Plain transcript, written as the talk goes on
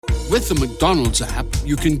With the McDonald's app,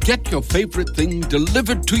 you can get your favorite thing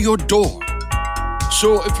delivered to your door.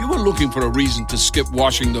 So if you were looking for a reason to skip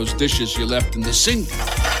washing those dishes you left in the sink,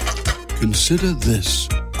 consider this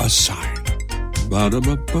a sign.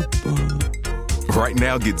 Ba-da-ba-ba-ba. Right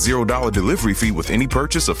now, get $0 delivery fee with any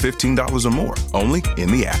purchase of $15 or more, only in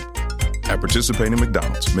the app. At participating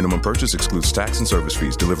McDonald's, minimum purchase excludes tax and service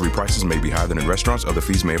fees. Delivery prices may be higher than in restaurants. Other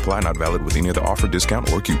fees may apply. Not valid with any other offer,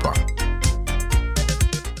 discount, or coupon.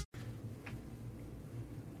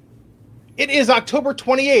 It is October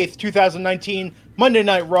 28th, 2019, Monday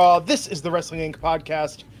Night Raw. This is the Wrestling Inc.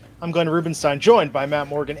 podcast. I'm Glenn Rubenstein, joined by Matt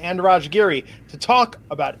Morgan and Raj Giri to talk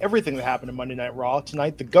about everything that happened in Monday Night Raw.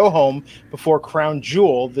 Tonight, the go-home before Crown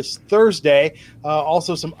Jewel this Thursday.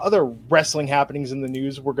 Also, some other wrestling happenings in the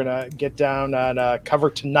news we're going to get down and cover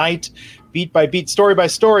tonight, beat by beat, story by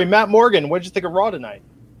story. Matt Morgan, what did you think of Raw tonight?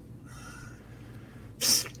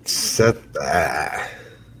 Seth,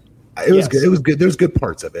 it was good. It was good. There's good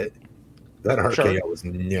parts of it. That RKO was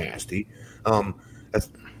nasty. That's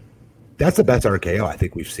the best RKO I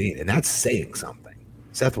think we've seen, and that's saying something.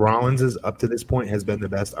 Seth Rollins is up to this point has been the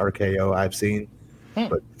best RKO I've seen,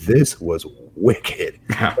 but this was wicked.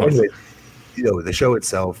 Anyway, the show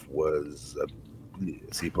itself was a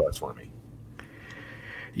C+ for me.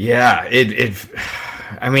 Yeah, it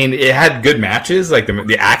had good matches. Like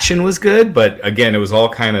the action was good, but again, it was all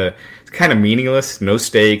kind of meaningless. No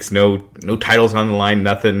stakes, no titles on the line,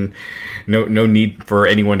 nothing. No need for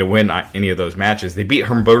anyone to win any of those matches. They beat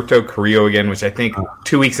Humberto Carrillo again, which I think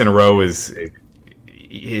 2 weeks in a row is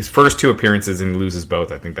his first two appearances and loses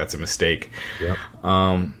both. I think that's a mistake. Yep.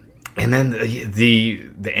 And then the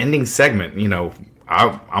ending segment,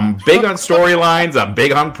 I'm big on storylines. I'm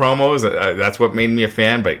big on promos. That's what made me a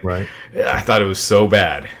fan. But right. I thought it was so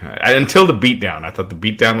bad until the beatdown. I thought the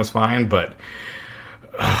beatdown was fine, but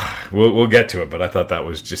we'll get to it. But I thought that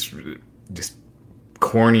was just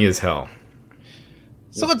corny as hell.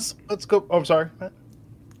 So let's go. Oh, I'm sorry, Matt.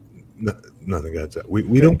 Nothing.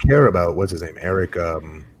 We don't care about what's his name, Eric.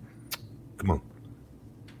 Come on,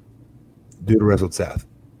 dude who wrestled Seth.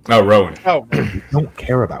 Oh, Rowan. Oh, we don't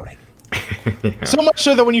care about him. Yeah. So much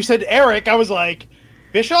so that when you said Eric, I was like,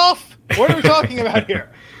 Bischoff? What are we talking about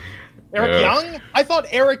here? Eric Young? I thought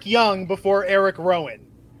Eric Young before Eric Rowan.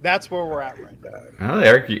 That's where we're at right now. Well,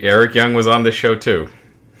 Eric Young was on the show too.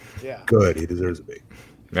 Yeah. Good. He deserves to be.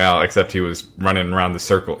 Well, except he was running around in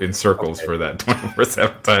circles for that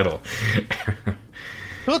 24/7 title.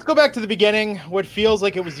 So let's go back to the beginning. What feels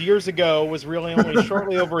like it was years ago was really only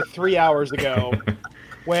shortly over 3 hours ago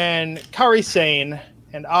when Kairi Sane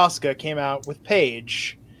and Asuka came out with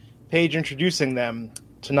Paige introducing them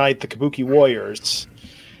tonight, the Kabuki Warriors,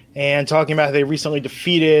 and talking about how they recently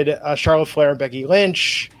defeated Charlotte Flair and Becky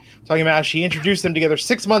Lynch, talking about how she introduced them together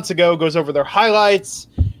 6 months ago, goes over their highlights,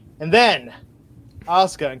 and then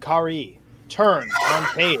Asuka and Kairi turn on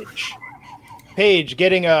Paige. Paige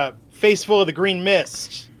getting a face full of the green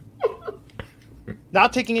mist,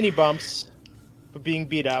 not taking any bumps, but being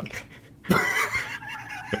beat up.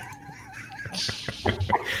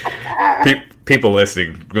 People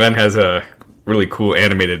listening, Glenn has a really cool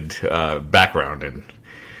animated background, and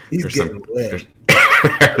he's getting lit.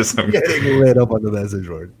 Getting lit up on the message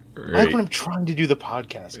board. Right. I like when I'm trying to do the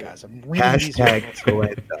podcast, guys. I'm Hashtag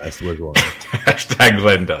Glenn Dust was one. Hashtag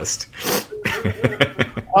Glenn Dust.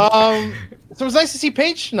 So it was nice to see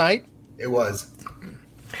Paige tonight. It was.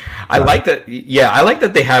 I like that. Yeah, I like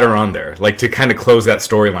that they had her on there, like to kind of close that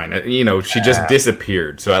storyline. She just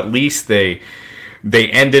disappeared, so at least they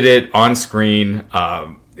ended it on screen.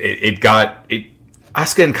 Asuka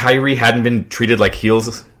and Kairi hadn't been treated like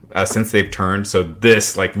heels since they've turned, so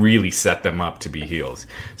this really set them up to be heels.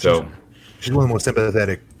 So she's one of the most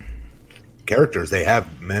sympathetic characters they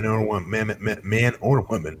have, man or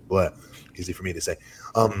woman. Blah, easy for me to say.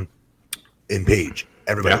 In Paige,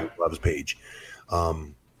 everybody loves Paige,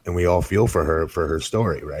 and we all feel for her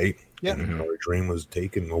story, right? Yeah, and her dream was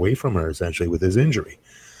taken away from her essentially with his injury.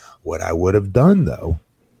 What I would have done, though,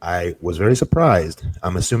 I was very surprised.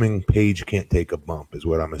 I'm assuming Paige can't take a bump, is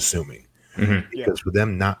what I'm assuming. Mm-hmm. Because for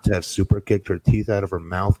them not to have super kicked her teeth out of her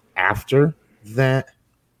mouth after that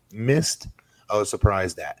missed, I was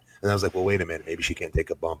surprised at. And I was like, well, wait a minute. Maybe she can't take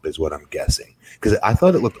a bump is what I'm guessing. Because I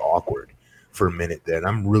thought it looked awkward for a minute there. And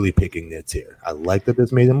I'm really picking nits here. I like that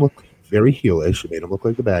this made them look very heelish. It made them look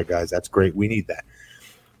like the bad guys. That's great. We need that.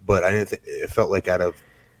 But I didn't it felt like out of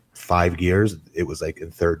 5 gears, it was like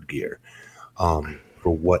in third gear.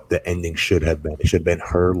 For what the ending should have been. It should have been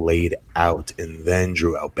her laid out and then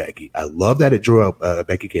drew out Becky. I love that it drew out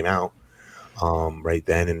Becky came out right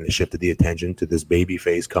then and it shifted the attention to this baby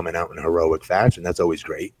face coming out in heroic fashion. That's always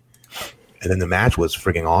great. And then the match was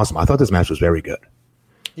freaking awesome. I thought this match was very good.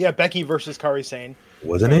 Yeah, Becky versus Kairi Sane.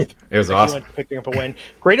 Wasn't it? It was awesome. Picking up a win.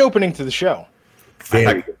 Great opening to the show.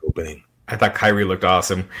 Very good opening. I thought Kairi looked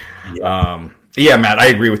awesome. Yeah, Matt, I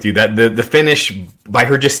agree with you. That the finish, by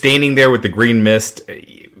her just standing there with the green mist,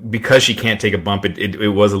 because she can't take a bump,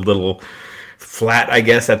 it was a little flat, I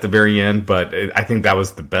guess, at the very end. But I think that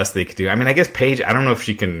was the best they could do. I mean, I guess Paige, I don't know if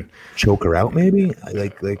she can choke her out, maybe. I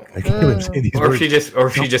can't even say these words.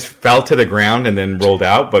 If she just fell to the ground and then rolled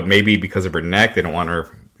out. But maybe because of her neck, they don't want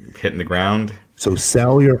her hitting the ground. So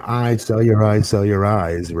sell your eyes,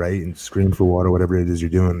 right? And scream for water, whatever it is you're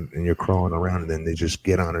doing, and you're crawling around, and then they just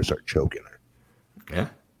get on her, start choking her. Yeah.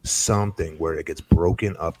 Something where it gets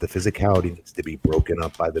broken up. The physicality needs to be broken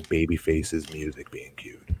up by the baby faces music being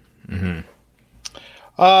cued. Mm-hmm.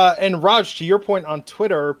 And Raj, to your point on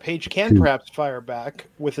Twitter, Paige can perhaps fire back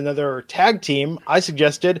with another tag team. I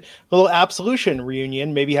suggested a little Absolution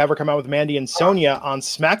reunion. Maybe have her come out with Mandy and Sonya on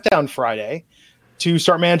SmackDown Friday to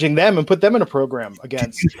start managing them and put them in a program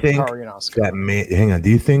against Kairi and Asuka. Hang on.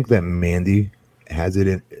 Do you think that Mandy has it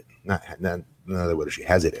in? Not whether she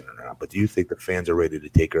has it in or not, but do you think the fans are ready to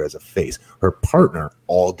take her as a face? Her partner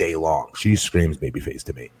all day long. She screams babyface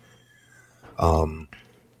to me. What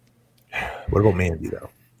about Mandy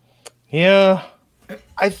though? Yeah,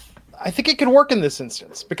 I think it could work in this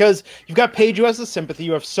instance because you've got Paige who has the sympathy.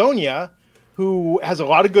 You have Sonya who has a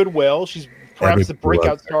lot of goodwill. She's perhaps the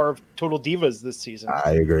breakout star of Total Divas this season.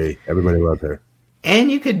 I agree. Everybody loves her.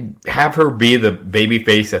 And you could have her be the baby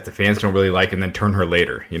face that the fans don't really like and then turn her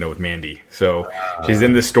later, with Mandy. So she's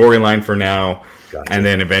in the storyline for now. Gotcha. And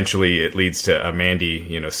then eventually it leads to a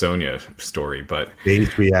Mandy, Sonya story. But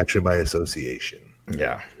base reaction by association.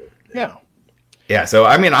 Yeah. Yeah. Yeah. So,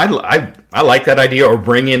 I mean, I like that idea, or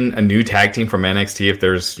bring in a new tag team from NXT if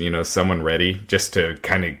there's, someone ready, just to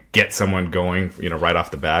kind of get someone going, right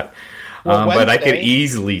off the bat. Well, but I could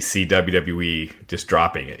easily see WWE just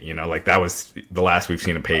dropping it. Like that was the last we've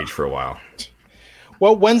seen of Paige for a while.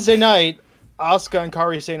 Well, Wednesday night, Asuka and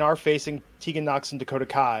Kairi Sane are facing Tegan Nox and Dakota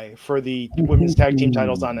Kai for the women's tag team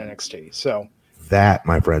titles on NXT. So that,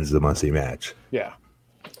 my friends, is a must-see match. Yeah.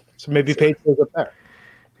 So maybe Paige goes up there.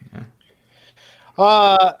 Yeah.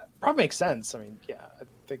 Probably makes sense. I mean, yeah, I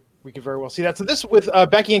think we could very well see that. So this with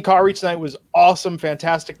Becky and Kairi tonight was awesome,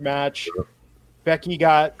 fantastic match. Sure. Becky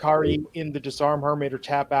got Kairi in the disarm her, made her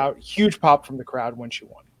tap out. Huge pop from the crowd when she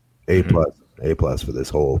won. A plus for this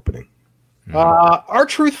whole opening.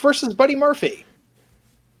 R-Truth versus Buddy Murphy.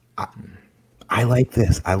 I like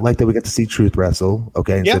this. I like that we got to see Truth wrestle.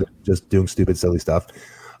 Okay, instead of just doing stupid, silly stuff.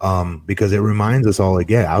 Because it reminds us all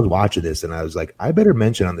again. I was watching this and I was like, I better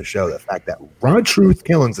mention on the show the fact that R-Truth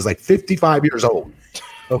Killings is like 55 years old.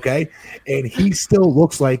 Okay, and he still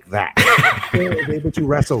looks like that. He's able to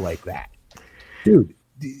wrestle like that. Dude,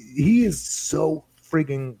 he is so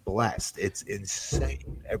freaking blessed. It's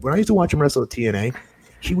insane. When I used to watch him wrestle at TNA,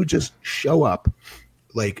 he would just show up,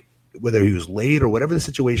 like whether he was late or whatever the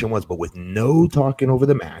situation was, but with no talking over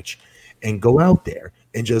the match, and go out there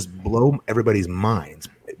and just blow everybody's minds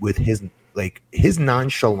with his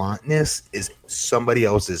nonchalantness is somebody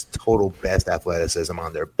else's total best athleticism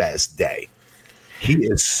on their best day. He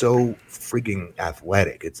is so freaking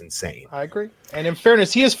athletic. It's insane. I agree. And in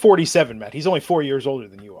fairness, he is 47, Matt. He's only 4 years older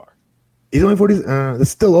than you are. He's only 40.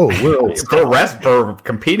 That's still old. We're old. for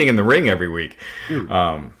competing in the ring every week.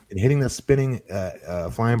 And hitting that spinning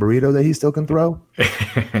flying burrito that he still can throw.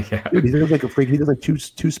 Yeah. Dude, he looks like a freak. He does like two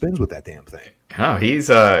spins with that damn thing. Oh, he's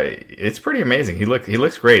it's pretty amazing. He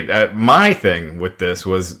looks great. My thing with this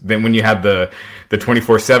was then when you had the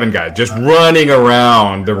 24/7 guy just running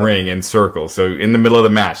around the ring in circles. So in the middle of the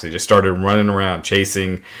match, they just started running around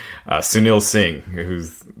chasing Sunil Singh,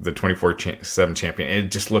 who's the 24/7 champion. And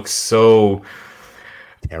it just looks so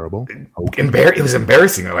terrible. It was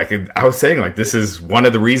embarrassing. Like I was saying, like this is one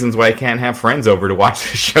of the reasons why I can't have friends over to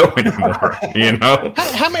watch the show anymore.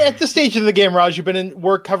 How many at this stage of the game, Raj? You've been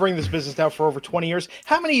work covering this business now for over 20 years.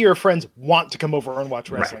 How many of your friends want to come over and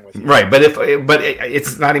watch wrestling with you? Right, but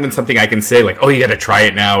it's not even something I can say like, oh, you got to try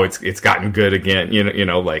it now. It's gotten good again.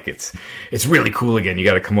 Like it's really cool again. You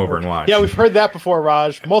got to come over and watch. Yeah, we've heard that before,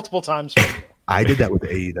 Raj, multiple times. I did that with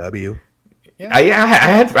AEW. Yeah.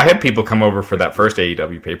 I had people come over for that first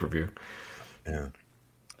AEW pay-per-view. Yeah.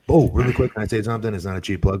 Oh, really quick, can I say something? It's not a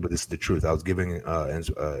cheap plug, but this is the truth. I was giving a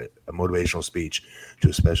motivational speech to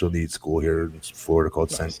a special needs school here in Florida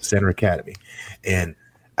called Center Academy. And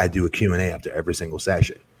I do a Q&A after every single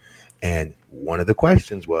session. And one of the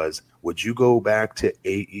questions was, would you go back to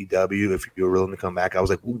AEW if you were willing to come back? I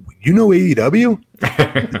was like, you know AEW?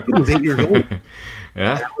 He was 8 years old.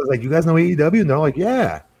 Yeah. And I was like, you guys know AEW? And they're like,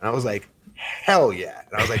 yeah. And I was like, hell yeah.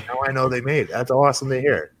 And I was like, now I know they made it. That's awesome to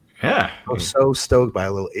hear. Yeah. I was so stoked by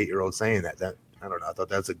a little 8-year-old saying that. I don't know. I thought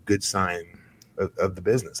that's a good sign of the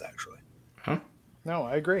business, actually. Huh? No,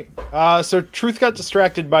 I agree. So Truth got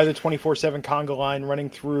distracted by the 24/7 conga line running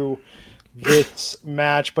through this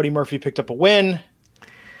match. Buddy Murphy picked up a win.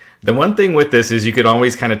 The one thing with this is you could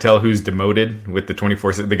always kind of tell who's demoted with the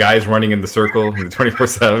 24/7. The guys running in the circle in the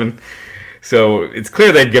 24/7. So it's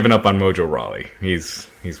clear they've given up on Mojo Rawley. He's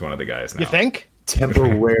one of the guys now. You think?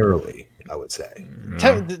 Temporarily, I would say.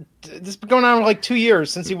 This has been going on for like 2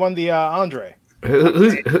 years since he won the Andre.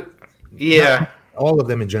 Yeah. All of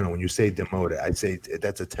them in general. When you say demoted, I'd say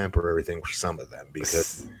that's a temporary thing for some of them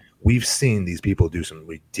because we've seen these people do some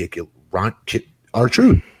ridiculous.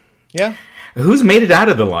 R-Truth. Yeah. Who's made it out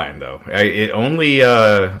of the line though? Only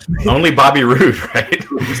Bobby Roode, right?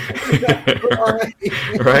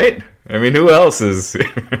 Right? I mean, who else is?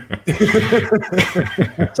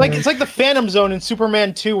 It's like the Phantom Zone in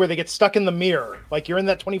Superman 2 where they get stuck in the mirror. Like you're in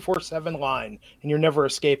that 24/7 line and you're never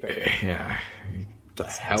escaping. Yeah. The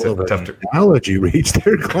hell of an analogy reach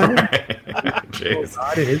there, Glenn. Jeez.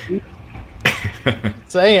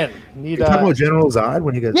 Saying You're talking about General Zod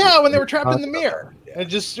when he gets when they were trapped in the mirror.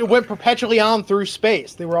 It went perpetually on through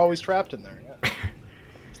space. They were always trapped in there.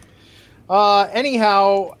 Yeah.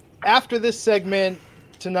 Anyhow, after this segment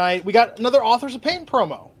tonight, we got another Authors of Pain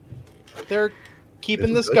promo. They're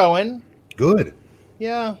keeping this going. Good.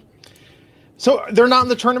 Yeah. So they're not in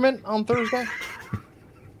the tournament on Thursday?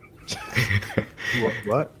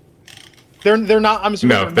 What? They're not. I'm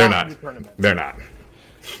assuming No, they're not. In the tournament. They're not.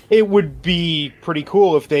 It would be pretty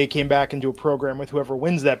cool if they came back and do a program with whoever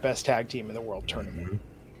wins that best tag team in the world tournament.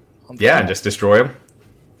 Yeah, and just destroy them.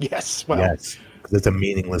 Yes. Well, yes, because it's a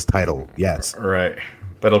meaningless title. Yes. Right.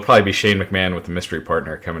 But it'll probably be Shane McMahon with the mystery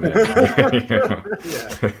partner coming in.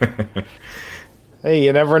 Hey,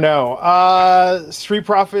 you never know. Street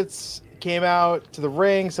Profits came out to the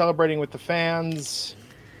ring celebrating with the fans.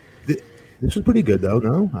 This was pretty good, though.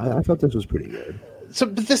 No, I thought this was pretty good. So,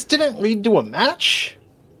 but this didn't lead to a match?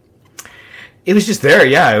 It was just there,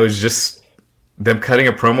 yeah. It was just them cutting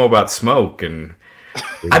a promo about Smoke, and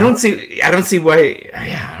I don't see why.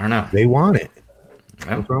 Yeah, I don't know. They want it.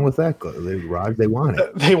 Well, what's wrong with that, Raj? They want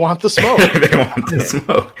it. They want the smoke. They want the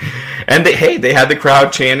smoke. And they had the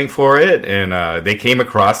crowd chanting for it, and they came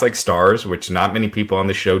across like stars, which not many people on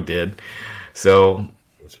the show did. So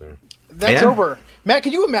That's fair. That's over. Matt,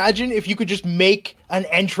 could you imagine if you could just make an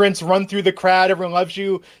entrance, run through the crowd, everyone loves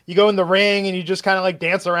you, you go in the ring, and you just kind of like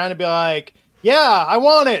dance around and be like, yeah, I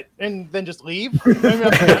want it, and then just leave?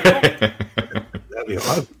 That'd be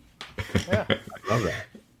awesome. Yeah. I love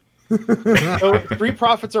that. So Street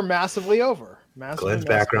Profits are massively over. Glenn's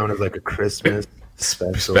background is like a Christmas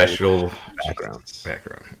special background.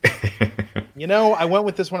 You know, I went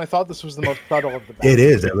with this one. I thought this was the most subtle of the band. It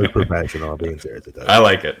is. It looks professional. Being serious, it does. I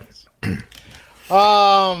like it.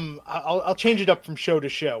 I'll change it up from show to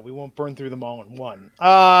show. We won't burn through them all in one.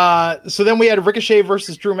 So then we had Ricochet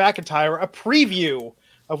versus Drew McIntyre, a preview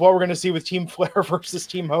of what we're going to see with Team Flair versus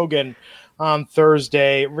Team Hogan on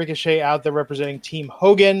Thursday. Ricochet out there representing Team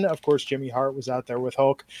Hogan. Of course, Jimmy Hart was out there with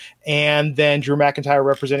Hulk. And then Drew McIntyre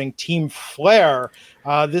representing Team Flair.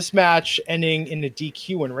 This match ending in a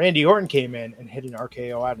DQ when Randy Orton came in and hit an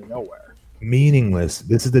RKO out of nowhere. Meaningless.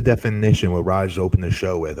 This is the definition what Raj opened the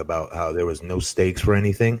show with about how there was no stakes for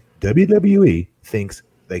anything. WWE thinks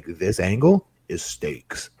like this angle is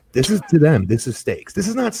stakes. This is to them. This is stakes. This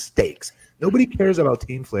is not stakes. Nobody cares about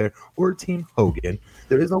Team Flair or Team Hogan.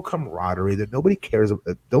 There is no camaraderie. That nobody cares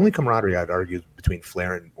about. The only camaraderie I'd argue is between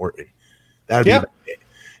Flair and Orton. That'd be it.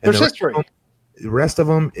 And there's history. The rest of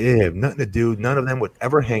them have nothing to do. None of them would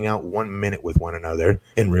ever hang out 1 minute with one another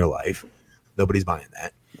in real life. Nobody's buying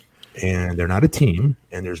that. And they're not a team,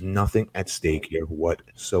 and there's nothing at stake here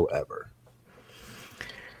whatsoever.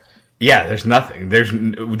 Yeah, there's nothing. There's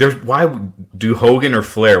why do Hogan or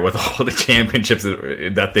Flair with all the championships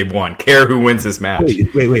that they've won care who wins this match?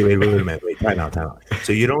 Wait a minute. Time out.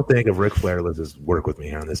 So you don't think if Ric Flair, let's just work with me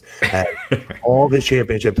here on this, had all the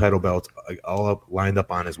championship title belts all up lined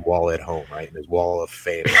up on his wall at home, right? In his wall of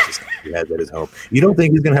fame, just he has at his home. You don't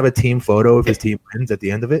think he's gonna have a team photo if his team wins at the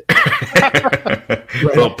end of it?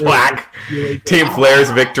 Little plaque. Team Flair's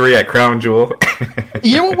victory at Crown Jewel.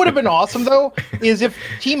 You know what would have been awesome though is if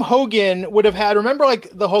Team Hogan would have had, remember like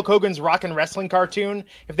the Hulk Hogan's Rockin' Wrestling cartoon?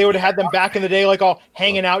 If they would have had them back in the day, like all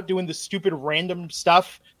hanging out doing the stupid random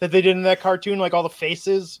stuff that they did in that cartoon, like all the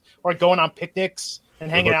faces, or like going on picnics and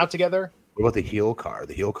hanging out together. What about the heel car?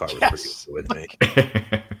 The heel car was pretty good with me.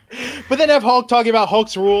 But then have Hulk talking about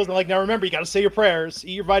Hulk's rules and like, now remember, you got to say your prayers,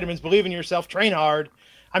 eat your vitamins, believe in yourself, train hard.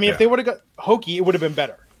 I mean, if they would have got hokey, it would have been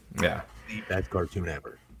better. Yeah. the best cartoon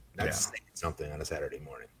ever. That's saying something on a Saturday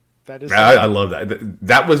morning. That is. I love that.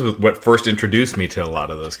 That was what first introduced me to a lot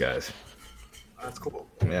of those guys. That's cool.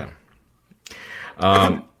 Yeah.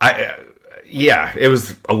 It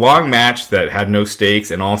was a long match that had no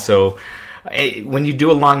stakes, and also when you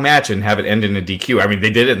do a long match and have it end in a DQ, I mean, they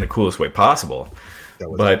did it in the coolest way possible.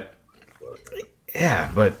 But I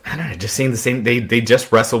don't know, just seeing the same. They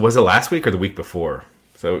just wrestled. Was it last week or the week before?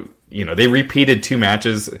 So they repeated 2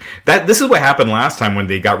 matches. This is what happened last time when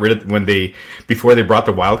they got rid of before they brought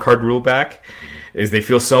the wild card rule back. Is they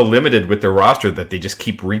feel so limited with their roster that they just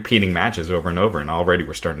keep repeating matches over and over, and already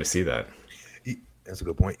we're starting to see that. That's a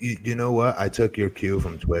good point. You know what? I took your cue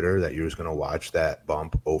from Twitter that you were just going to watch that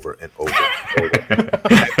bump over and over. And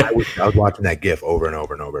over. I was watching that GIF over and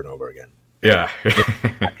over and over and over again. Yeah.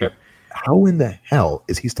 How in the hell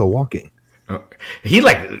is he still walking? He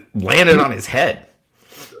landed on his head.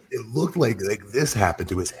 It looked like this happened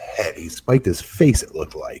to his head. He spiked his face, it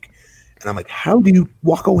looked like. And I'm like, how do you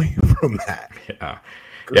walk away from that? Yeah.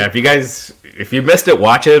 Yeah, if you missed it,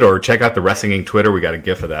 watch it or check out the Wrestling Inc. Twitter. We got a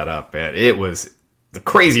GIF of that up, man. It was the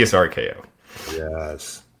craziest RKO.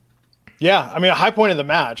 Yes. Yeah, I mean, a high point of the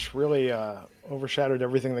match really overshadowed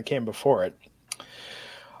everything that came before it.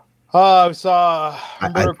 I saw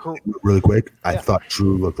really quick. I thought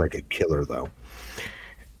Drew looked like a killer, though.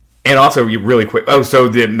 And also, really quick. Oh, so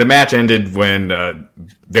the match ended when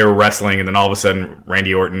they were wrestling, and then all of a sudden,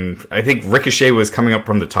 Randy Orton. I think Ricochet was coming up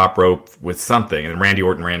from the top rope with something, and Randy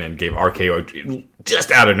Orton ran in and gave RKO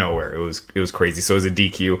just out of nowhere. It was crazy. So it was a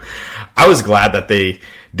DQ. I was glad that they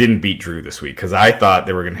didn't beat Drew this week because I thought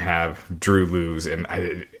they were going to have Drew lose, and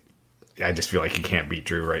I just feel like he can't beat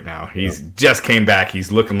Drew right now. He's just came back.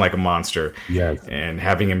 He's looking like a monster. Yes. And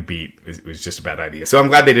having him beat was just a bad idea. So I'm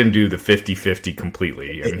glad they didn't do the 50-50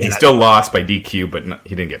 completely. I mean, he still lost by DQ, but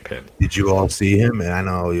he didn't get pinned. Did you all see him? And I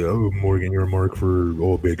know, Morgan, you're a mark for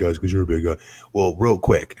all big guys because you're a big guy. Well, real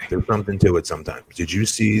quick, there's something to it sometimes. Did you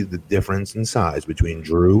see the difference in size between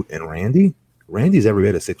Drew and Randy? Randy's every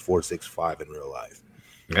bit of 6'4", 6'5" in real life.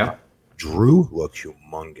 Yeah. Drew looked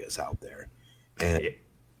humongous out there. And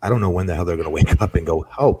I don't know when the hell they're going to wake up and go,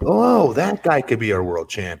 oh, that guy could be our world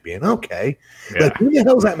champion. Okay. Yeah. Like, when the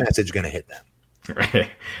hell is that message going to hit them? Right.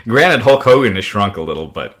 Granted, Hulk Hogan has shrunk a little,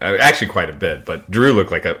 but actually quite a bit. But Drew looked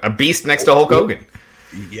like a beast next to Hulk Hogan.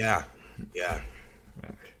 Yeah.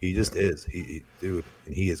 He just is. Dude,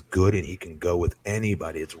 and he is good, and he can go with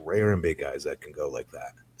anybody. It's rare in big guys that can go like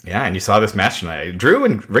that. Yeah, and you saw this match tonight. Drew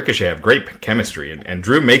and Ricochet have great chemistry, and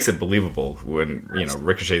Drew makes it believable when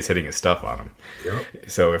Ricochet's hitting his stuff on him. Yep.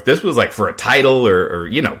 So if this was like for a title or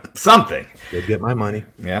something, they'd get my money.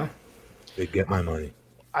 Yeah, they'd get my money.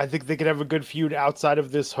 I think they could have a good feud outside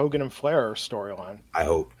of this Hogan and Flair storyline. I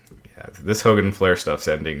hope. Yeah, this Hogan and Flair stuff's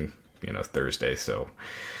ending, Thursday, so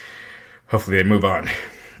hopefully they move on.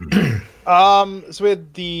 So we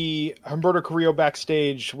had the Humberto Carrillo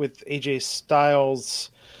backstage with AJ Styles.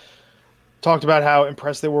 Talked about how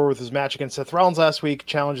impressed they were with his match against Seth Rollins last week.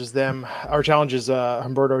 Challenges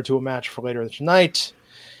Humberto to a match for later tonight.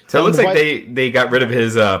 So it looks like they got rid of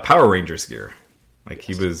his Power Rangers gear. Like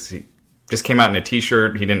he just came out in a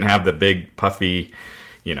t-shirt. He didn't have the big puffy,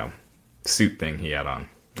 suit thing he had on.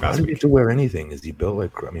 How did he get to wear anything? Is he built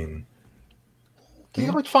like? I mean, he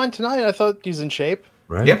looked fine tonight. I thought he's in shape.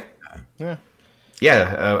 Right? Yeah.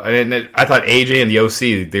 Yeah, and I thought AJ and the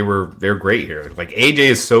OC they're great here. Like AJ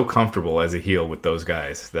is so comfortable as a heel with those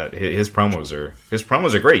guys that his promos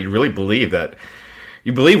are great. You really believe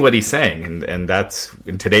what he's saying, and that's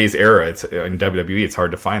in today's era. It's in WWE. It's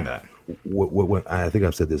hard to find that. I think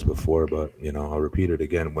I've said this before, but I'll repeat it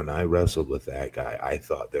again. When I wrestled with that guy, I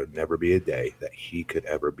thought there'd never be a day that he could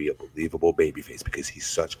ever be a believable babyface because he's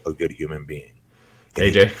such a good human being.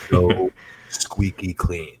 And AJ, so squeaky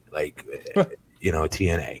clean, like.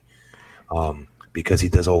 TNA, because he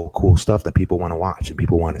does all cool stuff that people want to watch and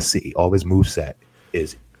people want to see. All his moveset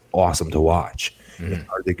is awesome to watch. Mm-hmm. It's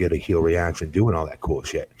hard to get a heel reaction doing all that cool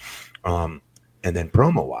shit. And then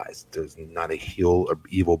promo-wise, there's not a heel or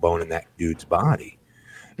evil bone in that dude's body.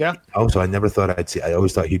 Yeah. Also, I never thought I'd see. I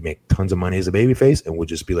always thought he'd make tons of money as a babyface and would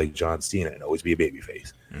just be like John Cena and always be a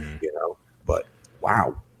babyface. Mm-hmm. But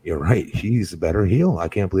wow, you're right. He's a better heel. I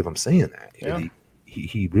can't believe I'm saying that. Yeah.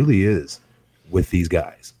 He really is. With these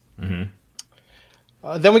guys.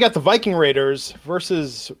 Mm-hmm. Then we got the Viking Raiders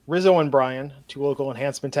versus Rizzo and Bryan, 2 local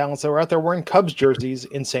enhancement talents that were out there wearing Cubs jerseys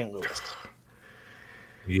in St. Louis.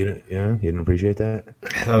 You didn't appreciate that?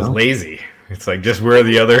 That was lazy. It's like just wear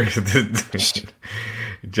the other.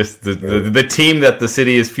 just the team that the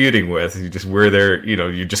city is feuding with. You just wear their,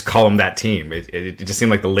 you just call them that team. It just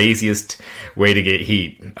seemed like the laziest way to get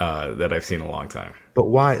heat that I've seen in a long time. But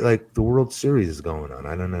why? Like, the World Series is going on.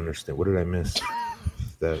 I don't understand. What did I miss?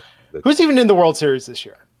 Who's even in the World Series this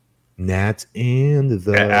year? Nats and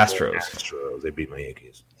the Astros. They beat my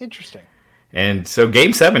Yankees. Interesting. And so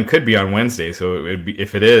Game 7 could be on Wednesday. So it would be,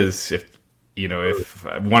 if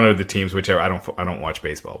one of the teams, whichever, I don't watch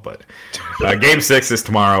baseball, but Game 6 is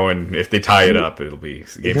tomorrow, and if they tie it up, it'll be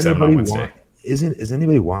Game 7 on Wednesday. Is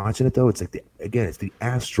anybody watching it though? It's like it's the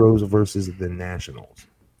Astros versus the Nationals.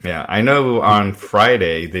 Yeah, I know on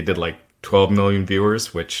Friday they did like 12 million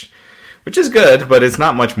viewers, which is good, but it's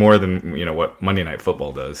not much more than what Monday Night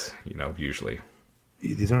Football does. Usually.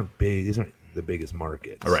 These aren't big. These aren't the biggest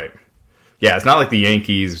markets. Right. Yeah, it's not like the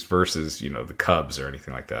Yankees versus the Cubs or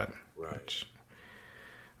anything like that. Right.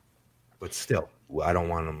 But still, I don't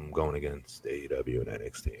want them going against AEW and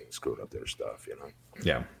NXT and screwing up their stuff.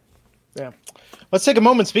 Yeah. Yeah. Let's take a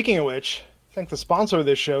moment. Speaking of which, thank the sponsor of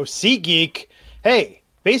this show, SeatGeek. Hey.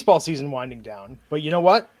 Baseball season winding down, but you know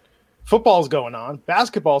what? Football's going on.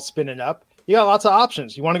 Basketball's spinning up. You got lots of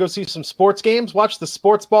options. You want to go see some sports games? Watch the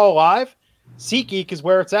sports ball live? SeatGeek is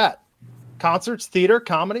where it's at. Concerts, theater,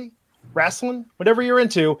 comedy, wrestling, whatever you're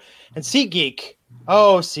into. And SeatGeek.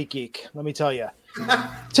 Oh, SeatGeek. Let me tell you.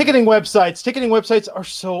 Ticketing websites are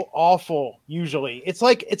so awful usually. It's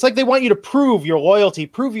like they want you to prove your loyalty,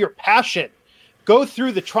 prove your passion. Go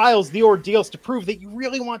through the trials, the ordeals to prove that you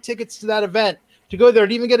really want tickets to that event. To go there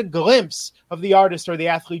and even get a glimpse of the artist or the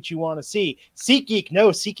athlete you want to see.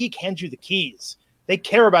 SeatGeek hands you the keys. They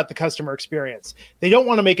care about the customer experience. They don't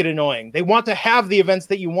want to make it annoying. They want to have the events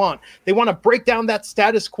that you want. They want to break down that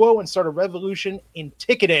status quo and start a revolution in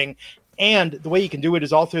ticketing. And the way you can do it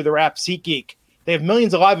is all through their app, SeatGeek. They have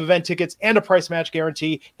millions of live event tickets and a price match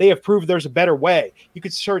guarantee. They have proved there's a better way. You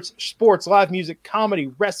could search sports, live music,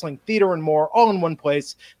 comedy, wrestling, theater, and more all in one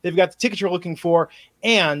place. They've got the tickets you're looking for,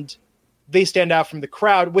 and they stand out from the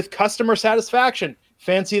crowd with customer satisfaction.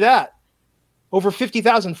 Fancy that. Over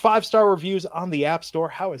 50,000 5-star reviews on the App Store.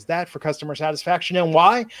 How is that for customer satisfaction? And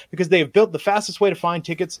why? Because they have built the fastest way to find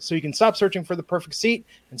tickets so you can stop searching for the perfect seat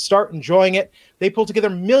and start enjoying it. They pull together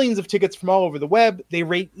millions of tickets from all over the web. They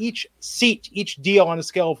rate each seat, each deal on a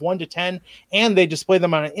scale of 1 to 10, and they display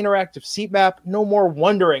them on an interactive seat map. No more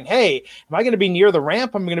wondering, hey, am I going to be near the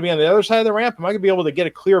ramp? Am I going to be on the other side of the ramp? Am I going to be able to get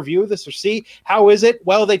a clear view of this or see? How is it?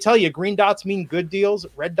 Well, they tell you green dots mean good deals.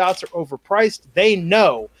 Red dots are overpriced. They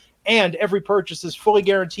know. And every purchase is fully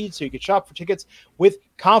guaranteed, so you can shop for tickets with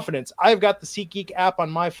confidence. I've got the SeatGeek app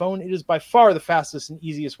on my phone. It is by far the fastest and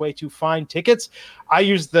easiest way to find tickets. I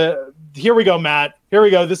use here we go, Matt. Here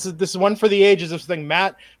we go. This is one for the ages. This thing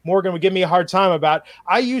Matt Morgan would give me a hard time about.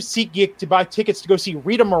 I use SeatGeek to buy tickets to go see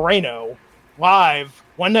Rita Moreno live,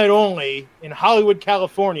 one night only, in Hollywood,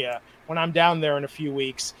 California, when I'm down there in a few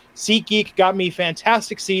weeks. SeatGeek got me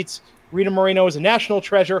fantastic seats. Rita Moreno is a national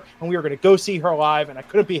treasure, and we are going to go see her live, and I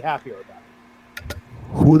couldn't be happier about it.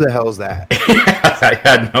 Who the hell's that? I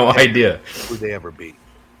had no idea. Who'd they ever beat?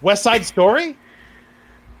 West Side Story?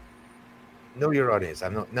 Know your audience.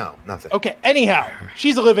 No, nothing. Okay, anyhow,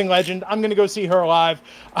 she's a living legend. I'm going to go see her live.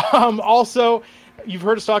 Also, you've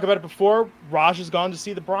heard us talk about it before. Raj has gone to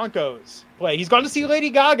see the Broncos play. He's gone to see Lady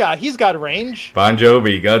Gaga. He's got a range. Bon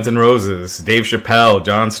Jovi, Guns N' Roses, Dave Chappelle,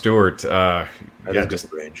 Jon Stewart.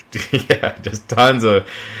 Just tons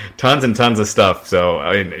and tons of stuff. So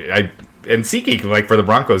and SeatGeek, like for the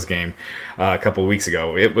Broncos game a couple of weeks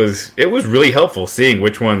ago, it was really helpful seeing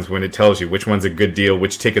which ones, when it tells you which one's a good deal,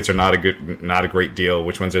 which tickets are not a great deal,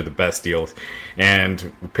 which ones are the best deals,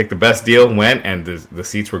 and we picked the best deal, went, and the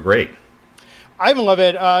seats were great. I love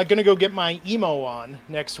it. Going to go get my emo on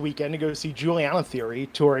next weekend to go see Juliana Theory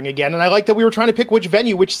touring again. And I like that we were trying to pick which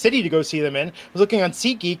city to go see them in. I was looking on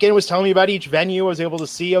SeatGeek and it was telling me about each venue. I was able to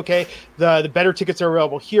see, okay, the better tickets are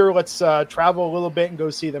available here. Let's travel a little bit and go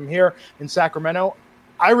see them here in Sacramento.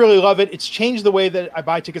 I really love it. It's changed the way that I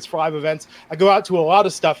buy tickets for live events. I go out to a lot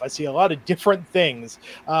of stuff. I see a lot of different things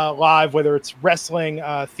live, whether it's wrestling,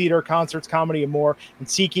 theater, concerts, comedy, and more. And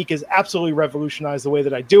SeatGeek has absolutely revolutionized the way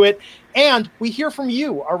that I do it. And we hear from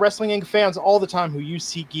you, our Wrestling Inc. fans, all the time who use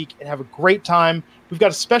SeatGeek and have a great time. We've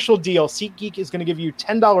got a special deal. SeatGeek is going to give you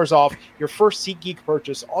 $10 off your first SeatGeek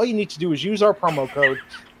purchase. All you need to do is use our promo code,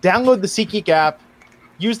 download the SeatGeek app,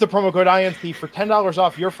 use the promo code INC for $10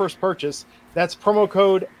 off your first purchase. That's promo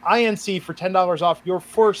code INC for $10 off your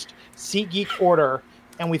first SeatGeek order.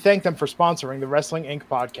 And we thank them for sponsoring the Wrestling Inc.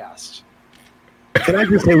 podcast. Can I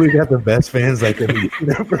just say we got the best fans like in the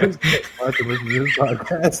universe? Watch and listen to this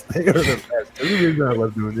podcast. They are the best. That's the reason I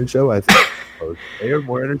love doing this show. I think they are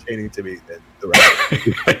more entertaining to me than the rest.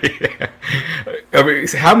 I mean,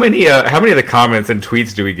 how many of the comments and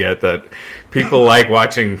tweets do we get that people like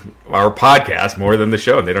watching our podcast more than the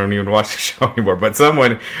show? And they don't even watch the show anymore. But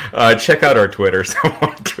someone check out our Twitter.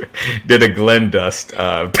 Someone did a Glenn Dust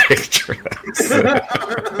picture.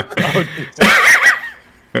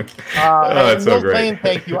 That's so great. Lane,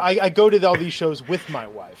 thank you. I go to all these shows with my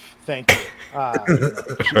wife. Thank you.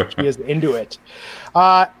 She is into it.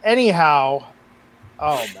 Anyhow,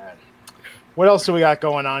 oh man, what else do we got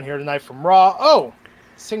going on here tonight from Raw? Oh,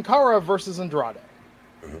 Sin Cara versus Andrade.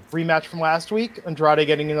 Rematch from last week. Andrade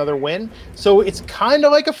getting another win. So it's kind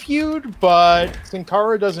of like a feud, but Sin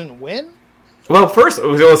Cara doesn't win.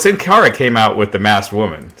 Well, Sin Cara came out with the Masked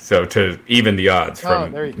Woman, so to even the odds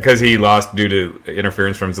because he lost due to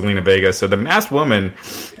interference from Zelina Vega. So the Masked Woman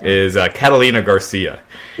is Catalina Garcia.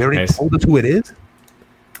 They already told us who it is?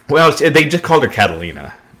 Well, they just called her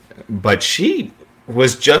Catalina, but she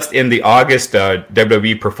was just in the August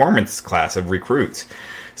WWE Performance class of recruits.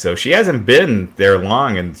 So she hasn't been there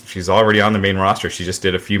long, and she's already on the main roster. She just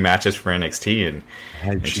did a few matches for NXT,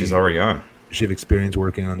 and she's already on. Does she have experience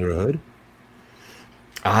working under a hood?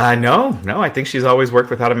 No. I think she's always worked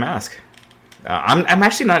without a mask. I'm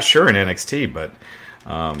actually not sure in NXT, but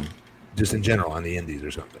just in general on the Indies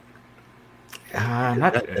or something.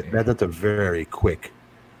 That's a very quick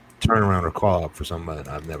turnaround or call up for someone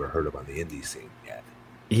I've never heard of on the Indies scene yet.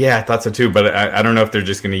 Yeah, I thought so too, but I don't know if they're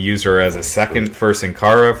just going to use her as a second for Sin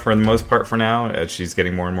Cara for the most part for now, as she's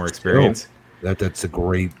getting more and more experience. That's a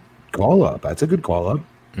great call up. That's a good call up.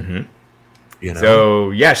 Mm-hmm. You know?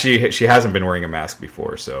 So yeah, she hasn't been wearing a mask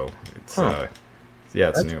before, so it's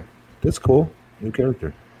it's new. That's cool. New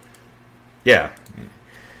character. Yeah.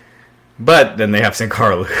 But then they have Sin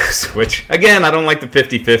Cara lose, which again I don't like the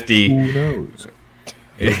 50-50. Who knows?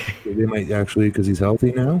 They might actually, because he's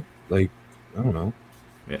healthy now. Like I don't know.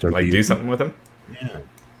 Yeah, like do something with him. Yeah.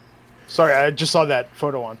 Sorry, I just saw that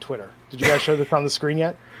photo on Twitter. Did you guys show this on the screen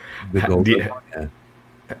yet? The gold.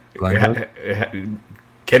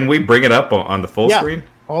 Can we bring it up on the full screen?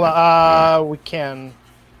 Hold on. We can.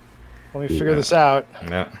 Let me figure this out.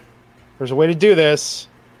 Yeah. There's a way to do this.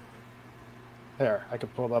 There, I can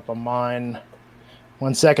pull it up on mine.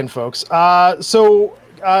 1 second, folks. So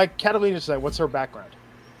Catalina tonight, what's her background?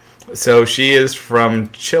 So she is from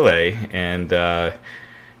Chile, and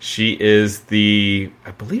she is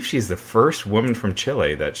I believe she's the first woman from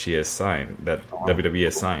Chile that she has signed, that WWE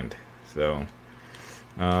has signed. So,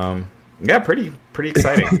 yeah, pretty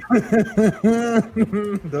exciting.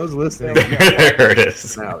 Those listening, there it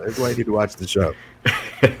is. Now, that's why you need to watch the show.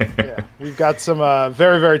 Yeah, we've got some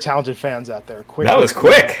very, very talented fans out there. That was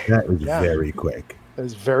quick. That was very quick. It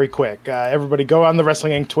was very quick. Everybody go on the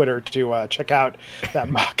Wrestling Inc. Twitter to check out that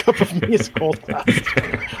mock-up of me as Gold Dust.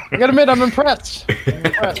 I gotta admit, I'm impressed.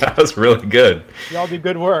 That was really good. Y'all do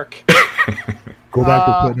good work. Go back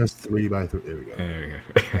to putting us 3x3. There we go. There you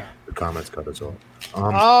go. Yeah. The comments cut us off.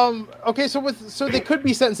 Okay, so they could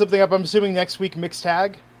be setting something up. I'm assuming next week mixed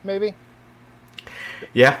tag, maybe.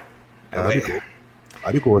 Yeah. That'd be cool.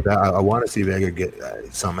 I'd be cool with that. I want to see Vega get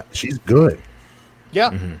some. She's good. Yeah.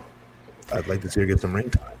 Mm-hmm. I'd like to see her get some ring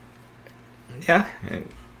time. Yeah,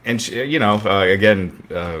 and she, again,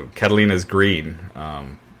 Catalina's green,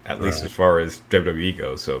 at least as far as WWE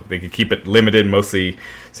goes. So they could keep it limited, mostly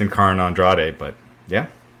Sin Cara and Andrade. But yeah,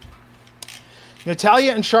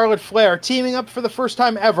 Natalya and Charlotte Flair teaming up for the first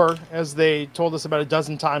time ever, as they told us about a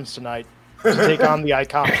dozen times tonight, to take on the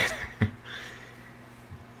Iconics.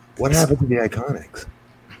 What happened to the Iconics?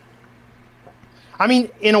 I mean,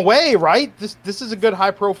 in a way, right? This is a good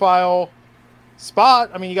high-profile spot.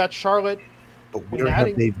 I mean, you got Charlotte. But where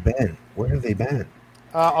have they been? Where have they been?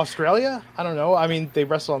 Australia? I don't know. I mean, they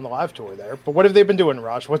wrestled on the live tour there. But what have they been doing,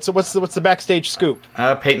 Raj? What's the backstage scoop?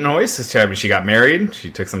 Peyton Royce. I mean, she got married. She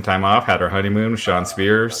took some time off, had her honeymoon with Sean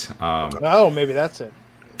Spears. Maybe that's it.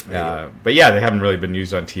 But yeah, they haven't really been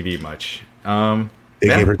used on TV much. They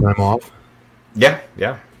gave her time off? Yeah.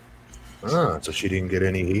 So she didn't get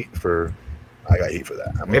any heat for... I got heat for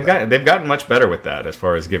that. They've gotten much better with that as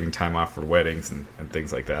far as giving time off for weddings and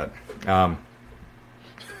things like that.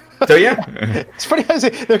 So yeah, it's funny how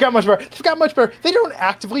they've got much better. They've got much better. They don't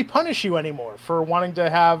actively punish you anymore for wanting to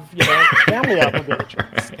have family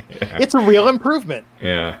obligations. Yeah. It's a real improvement.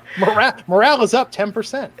 Yeah, morale is up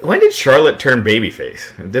 10%. When did Charlotte turn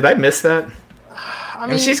babyface? Did I miss that? I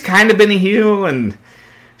mean, she's kind of been a heel, and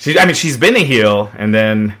she's been a heel, and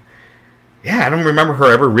then I don't remember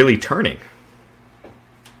her ever really turning.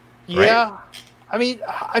 Yeah, I mean,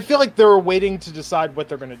 I feel like they're waiting to decide what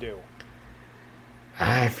they're going to do.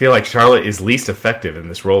 I feel like Charlotte is least effective in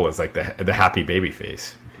this role as like the happy baby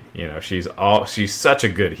face. You know, she's such a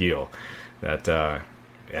good heel that I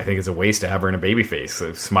think it's a waste to have her in a baby face,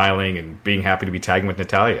 smiling and being happy to be tagging with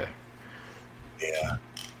Natalya. Yeah.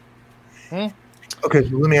 Okay,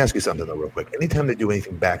 so let me ask you something though, real quick. Anytime they do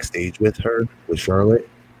anything backstage with her, with Charlotte,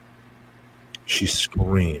 she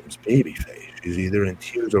screams babyface. She's either in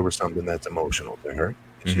tears over something that's emotional to her.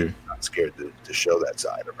 She's not scared to show that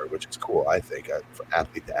side of her, which is cool, I think, for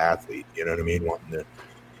athlete to athlete. You know what I mean? Wanting to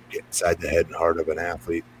get inside the head and heart of an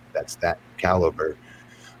athlete that's that caliber,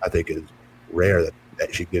 I think is rare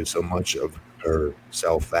that she gives so much of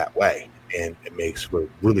herself that way. And it makes for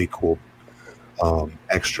really cool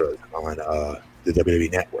extras on the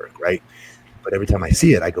WWE Network, right? But every time I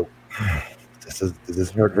see it, I go, does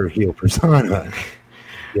this hurt her heel persona?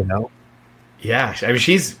 You know? Yeah, I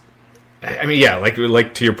mean, yeah,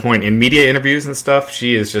 like to your point, in media interviews and stuff,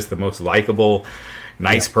 she is just the most likable,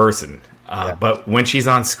 nice person. But when she's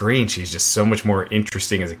on screen, she's just so much more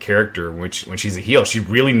interesting as a character. When she's a heel, she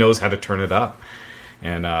really knows how to turn it up,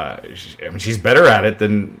 and she's better at it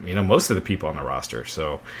than most of the people on the roster.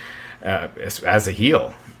 So, as a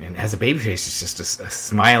heel and as a babyface, she's just a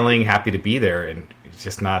smiling, happy to be there, and it's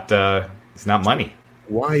just not it's not money.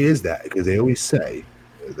 Why is that? Because they always say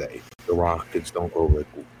the Rock and Stone Cold are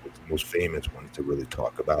the most famous ones to really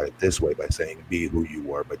talk about it this way by saying be who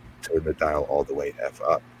you are, but turn the dial all the way F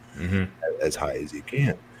up as high as you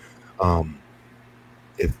can.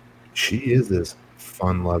 If she is this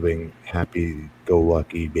fun-loving,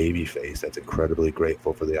 happy-go-lucky baby face that's incredibly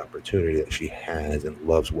grateful for the opportunity that she has and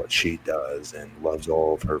loves what she does and loves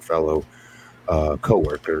all of her fellow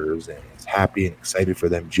co-workers and is happy and excited for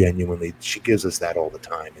them genuinely. She gives us that all the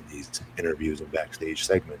time in these interviews and backstage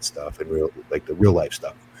segment stuff and the real life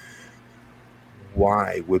stuff.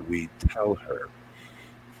 Why would we tell her?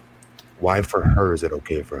 Why for her is it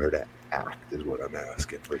okay for her to act is what I'm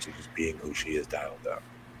asking versus just being who she is dialed up.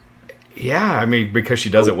 Yeah, I mean, because she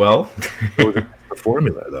does it well. The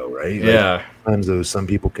formula though, right? Yeah. Sometimes some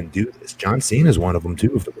people can do this. John Cena is one of them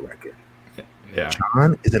too, for the record. Yeah.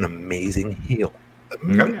 John is an amazing heel.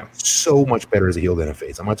 Yeah. So much better as a heel than a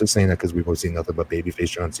face. I'm not just saying that because we've always seen nothing but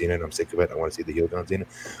babyface John Cena and I'm sick of it. I want to see the heel John Cena.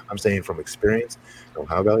 I'm saying from experience,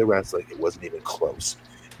 Ohio Valley Wrestling, it wasn't even close.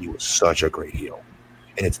 He was such a great heel.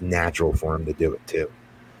 And it's natural for him to do it too.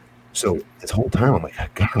 So this whole time I'm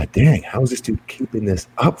like, God dang, how is this dude keeping this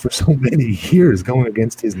up for so many years going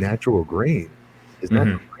against his natural grain? His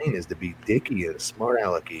natural grain is to be dicky and smart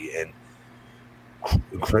alecky and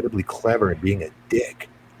incredibly clever and being a dick.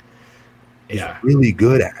 He's really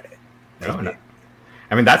good at it. No.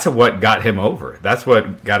 I mean, that's what got him over. That's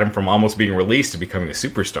what got him from almost being released to becoming a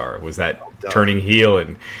superstar, was that turning heel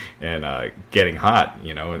and getting hot,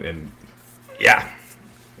 and yeah.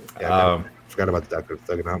 I forgot about the Dr.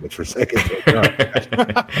 Thugonomics for a second.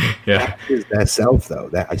 Yeah. That is that self, though.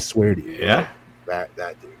 That I swear to you. Yeah. That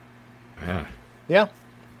dude. Yeah. Yeah.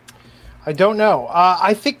 I don't know.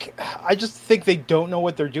 I just think they don't know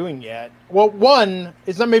what they're doing yet. Well, one,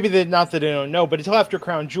 it's not not that they don't know, but until after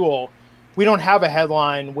Crown Jewel, we don't have a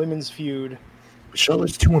headline women's feud.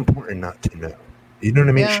 Charlotte's too important not to know. You know what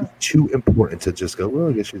I mean? Yeah. She's too important to just go, well,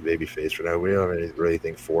 I guess she's babyface for now. We don't have really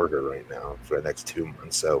anything for her right now for the next 2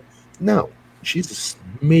 months. So, no, she's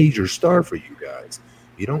a major star for you guys.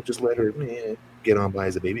 You don't just let her get on by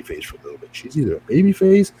as a babyface for a little bit. She's either a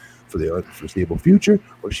babyface for the unforeseeable future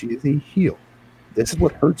or she is a heel. This is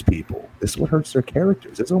what hurts people. This is what hurts their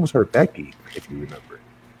characters. This almost hurt Becky, if you remember.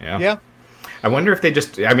 Yeah. I wonder if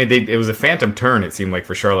it was a phantom turn, it seemed like,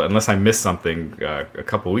 for Charlotte, unless I missed something a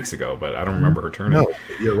couple weeks ago, but I don't remember her turning. No,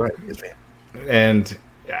 you're right. It's phantom. And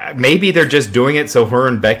maybe they're just doing it so her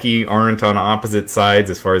and Becky aren't on opposite sides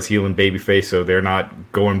as far as heel and babyface, so they're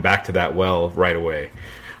not going back to that well right away.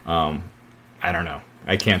 I don't know.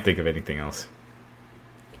 I can't think of anything else.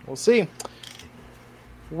 We'll see.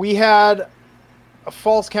 We had a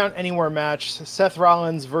Falls Count Anywhere match. Seth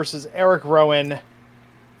Rollins versus Eric Rowan.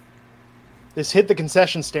 This hit the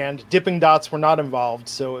concession stand. Dipping Dots were not involved,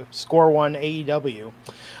 so score one AEW.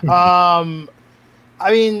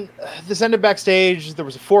 I mean, this ended backstage. There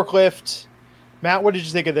was a forklift. Matt, what did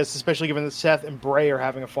you think of this, especially given that Seth and Bray are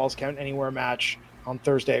having a Falls Count Anywhere match on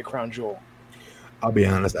Thursday at Crown Jewel? I'll be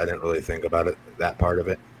honest, I didn't really think about it, that part of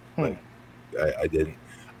it. Like, I didn't.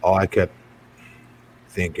 All I kept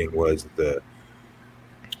thinking was the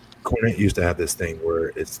Cornette used to have this thing where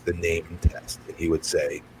it's the name test, and he would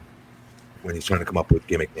say, when he's trying to come up with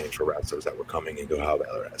gimmick names for wrestlers that were coming into Ohio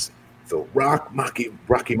Valley Wrestling. So Rocky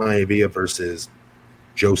Maivia versus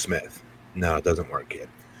Joe Smith. No, it doesn't work, kid.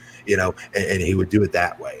 and he would do it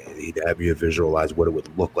that way. He'd have you visualize what it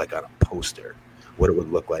would look like on a poster, what it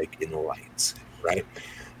would look like in the lights, right?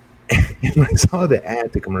 And when I saw the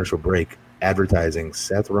ad to commercial break advertising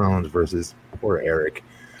Seth Rollins versus poor Eric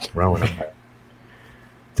Rowan,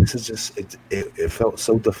 this is just it felt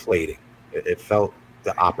so deflating. It felt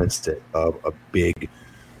the opposite of a big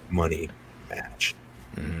money match.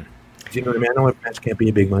 Mm-hmm. Do you know what I mean? I know a match can't be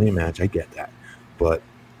a big money match. I get that, but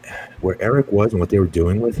where Eric was and what they were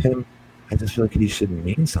doing with him, I just feel like he should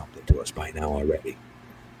mean something to us by now already.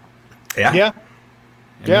 Yeah.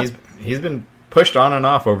 He's been pushed on and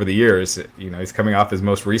off over the years. He's coming off his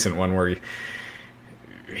most recent one where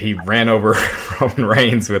he ran over Roman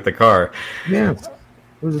Reigns with the car. Yeah,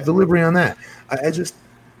 it was a delivery on that.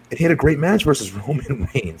 He had a great match versus Roman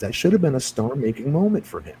Reigns. That should have been a star-making moment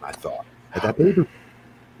for him, I thought. At that pay-per-view.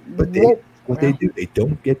 But they do, they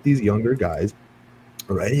don't get these younger guys,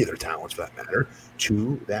 or any of their talents for that matter,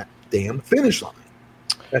 to that damn finish line.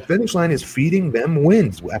 That finish line is feeding them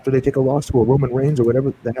wins. After they take a loss to a Roman Reigns or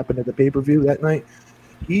whatever that happened at the pay-per-view that night,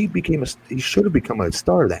 he should have become a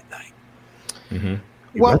star that night. Mm-hmm.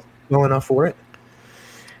 He wasn't well enough for it.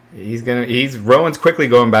 Rowan's quickly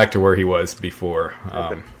going back to where he was before.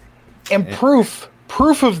 And proof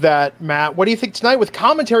of that, Matt, what do you think tonight with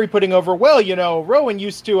commentary putting over, Rowan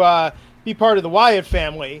used to be part of the Wyatt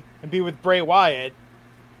family and be with Bray Wyatt.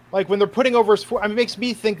 Like when they're putting over it makes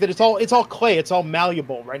me think that it's all clay, it's all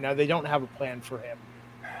malleable right now. They don't have a plan for him.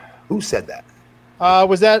 Who said that?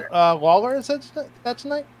 Was that Lawler that said that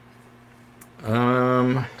tonight?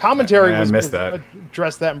 Commentary addressed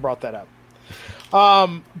that and brought that up.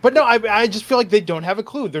 But no, I just feel like they don't have a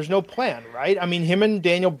clue. There's no plan, right? I mean, him and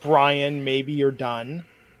Daniel Bryan maybe are done.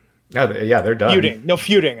 Yeah, they're done.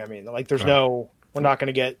 Feuding. I mean, like there's we're not going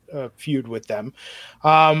to get a feud with them.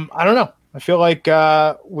 I don't know. I feel like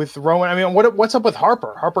with Rowan, I mean, what's up with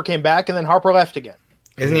Harper? Harper came back and then Harper left again.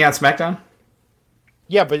 Isn't he on SmackDown?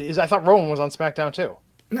 Yeah, but I thought Rowan was on SmackDown too.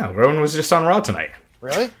 No, Rowan was just on Raw tonight.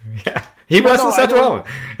 Really? Yeah. He wrestled Seth Rollins.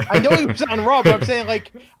 I know he was on Raw, but I'm saying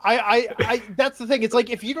like I that's the thing. It's like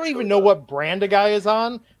if you don't even know what brand a guy is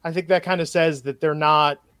on, I think that kind of says that they're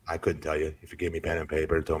not. I couldn't tell you if you gave me pen and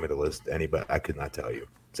paper and told me to list anybody. I could not tell you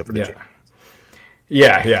except for the champions.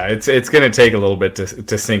 Yeah. It's going to take a little bit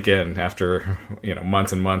to sink in after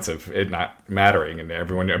months and months of it not mattering and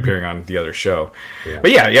everyone appearing on the other show. Yeah.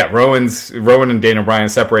 But yeah, Rowan and Daniel Bryan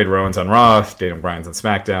separated. Rowan's on Raw, Daniel Bryan's on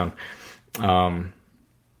SmackDown.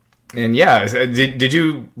 And yeah, did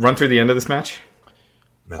you run through the end of this match?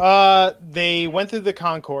 No. They went through the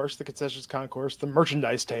concourse, the concessions concourse, the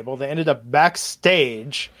merchandise table. They ended up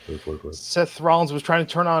backstage. Seth Rollins was trying to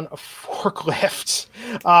turn on a forklift,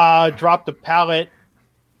 dropped a pallet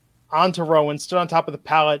onto Rowan, stood on top of the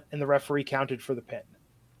pallet, and the referee counted for the pin.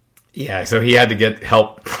 Yeah, so he had to get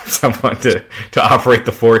help from someone to operate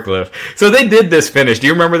the forklift. So they did this finish. Do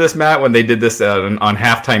you remember this, Matt, when they did this on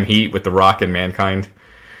Halftime Heat with The Rock and Mankind?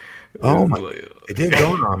 Oh my! It did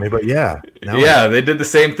go on me, but yeah. They did the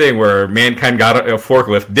same thing where Mankind got a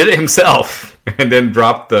forklift, did it himself, and then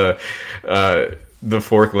dropped the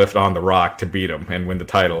forklift on The Rock to beat him and win the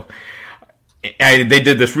title. And they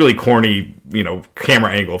did this really corny,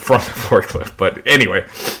 camera angle from the forklift. But anyway,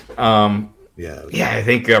 I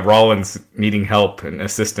think Rollins needing help and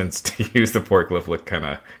assistance to use the forklift looked kind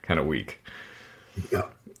of weak. Yeah.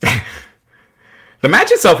 The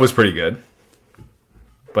match itself was pretty good.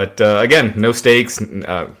 But again, no stakes.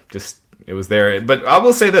 Just it was there. But I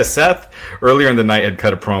will say this: Seth earlier in the night had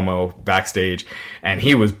cut a promo backstage, and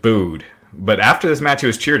he was booed. But after this match, he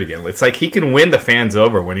was cheered again. It's like he can win the fans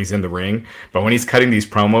over when he's in the ring, but when he's cutting these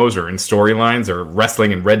promos or in storylines or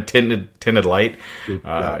wrestling in red tinted light,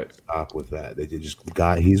 stop with that. They just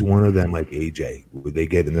he's one of them, like AJ. They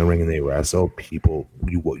get in the ring and they wrestle. People,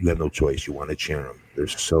 you have no choice. You want to cheer him. They're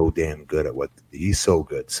so damn good at what he's so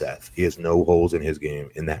good. Seth, he has no holes in his game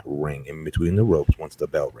in that ring, in between the ropes once the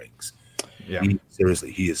bell rings. Yeah, he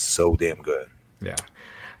is so damn good. Yeah.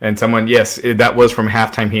 And that was from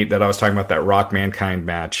Halftime Heat that I was talking about, that Rock Mankind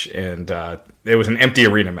match, and it was an empty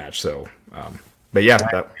arena match. So, but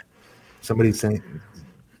yeah, somebody's saying,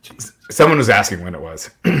 someone was asking when it was.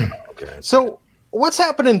 Okay. So, what's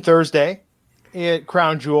happening Thursday at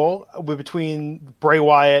Crown Jewel between Bray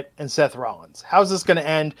Wyatt and Seth Rollins? How's this going to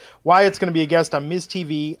end? Wyatt's going to be a guest on Miz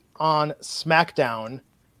TV on SmackDown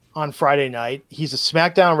on Friday night. He's a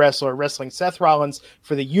SmackDown wrestler wrestling Seth Rollins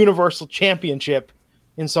for the Universal Championship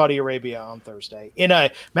in Saudi Arabia on Thursday in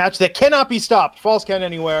a match that cannot be stopped. Falls count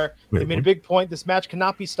anywhere. They made a big point. This match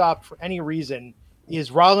cannot be stopped for any reason.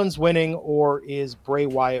 Is Rollins winning or is Bray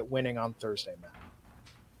Wyatt winning on Thursday,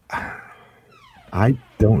 Matt? I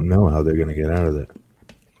don't know how they're going to get out of it.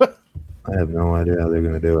 I have no idea how they're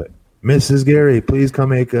going to do it. Mrs. Gary, please come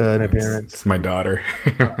make an appearance. It's my daughter.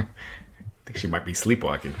 I think she might be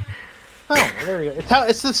sleepwalking. Oh, there you go.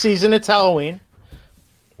 It's the season. It's Halloween.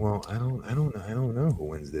 Well, I don't know who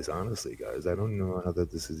wins this, honestly, guys. I don't know how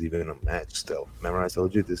that this is even a match still. Remember, I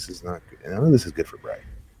told you this is not good. And I know this is good for Bray.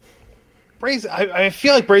 Bray's. I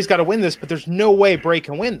feel like Bray's got to win this, but there's no way Bray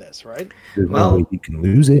can win this, right? There's no way he can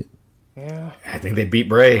lose it. Yeah. I think they beat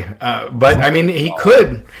Bray. But, I mean, he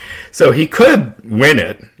could. So he could win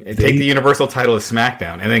it and take the Universal title to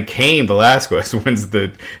SmackDown. And then Cain Velasquez wins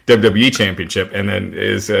the WWE Championship and then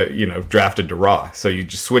is, drafted to Raw. So you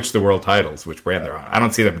just switch the world titles, which brand they're on. I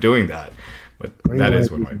don't see them doing that. But that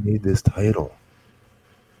is what I need this title.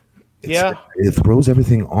 It Yeah. throws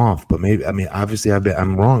everything off. But maybe, I mean, obviously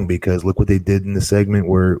I'm wrong because look what they did in the segment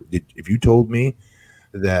where if you told me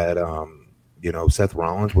that, Seth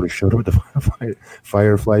Rollins would have showed up at the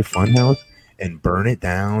Firefly Funhouse and burn it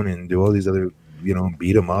down and do all these other,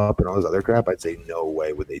 beat him up and all this other crap, I'd say no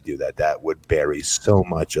way would they do that. That would bury so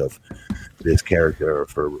much of this character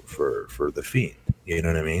for the Fiend. You know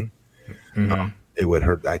what I mean? Mm-hmm. It would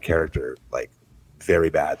hurt that character like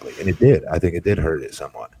very badly, and it did. I think it did hurt it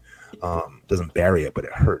somewhat. Doesn't bury it, but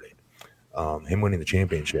it hurt it. Him winning the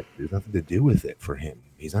championship, there's nothing to do with it for him.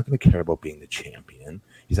 He's not going to care about being the champion.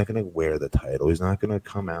 He's not going to wear the title. He's not going to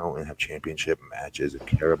come out and have championship matches and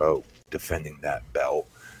care about defending that belt.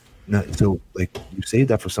 No, so, you say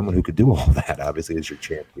that for someone who could do all that, obviously, as your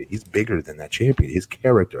champion. He's bigger than that champion. His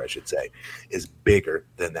character, I should say, is bigger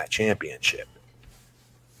than that championship.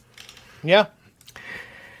 Yeah.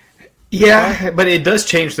 Yeah, but it does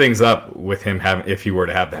change things up with him if he were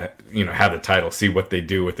to have that, have the title, see what they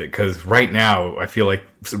do with it. Because right now, I feel like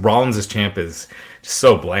Rollins' champ is just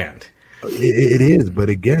so bland. It is, but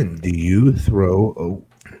again, do you throw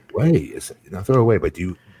away? Not throw away, but do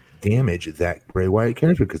you damage that Bray Wyatt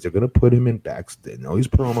character? Because they're going to put him in backstage, all these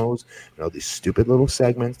promos, these stupid little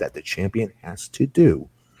segments that the champion has to do,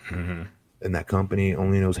 and that company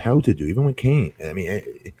only knows how to do. Even with Kane, I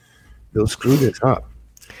mean, they'll screw this up.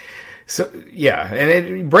 So yeah,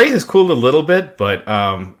 and Bray has cooled a little bit, but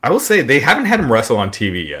I will say they haven't had him wrestle on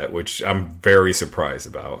TV yet, which I'm very surprised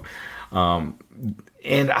about.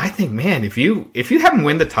 And I think, man, if you have him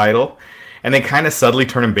win the title and then kind of subtly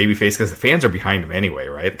turn him babyface because the fans are behind him anyway,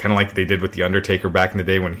 right? Kind of like they did with the Undertaker back in the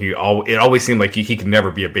day when it always seemed like he could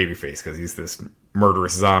never be a babyface because he's this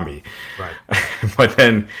murderous zombie. Right. But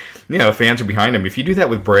then, fans are behind him. If you do that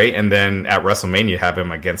with Bray and then at WrestleMania have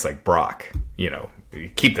him against like Brock,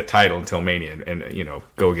 keep the title until Mania and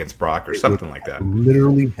go against Brock or something like that.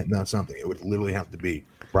 Literally, not something. It would literally have to be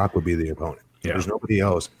Brock would be the opponent. Yeah. There's nobody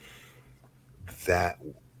else that,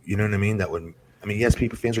 you know what I mean? That would, yes,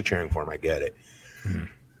 fans are cheering for him. I get it. Mm-hmm.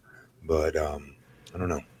 But I don't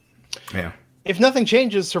know. Yeah. If nothing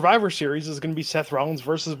changes, Survivor Series is going to be Seth Rollins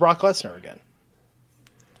versus Brock Lesnar again.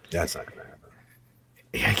 That's not going to happen.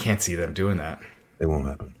 Yeah, I can't see them doing that. It won't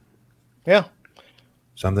happen. Yeah.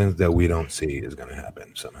 Something that we don't see is going to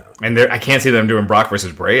happen somehow. And I can't see them doing Brock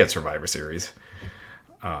versus Bray at Survivor Series.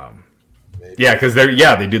 Yeah, because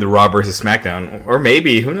they do the Raw versus SmackDown, or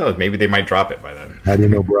maybe, who knows, maybe they might drop it by then. How do you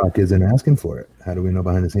know Brock isn't asking for it? How do we know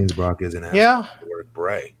behind the scenes Brock isn't asking to work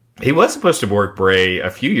Bray? He was supposed to work Bray a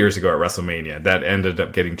few years ago at WrestleMania. That ended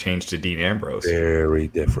up getting changed to Dean Ambrose. Very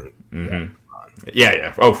different. Mm-hmm.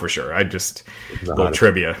 Yeah. Oh, for sure. A little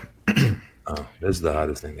trivia. This is the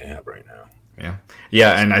hottest thing they have right now.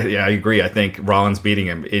 Yeah, and I agree. I think Rollins beating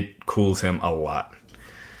him, it cools him a lot.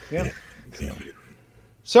 Yeah.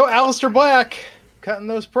 So Aleister Black cutting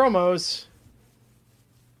those promos.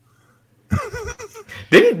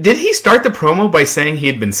 Did he start the promo by saying he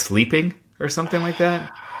had been sleeping or something like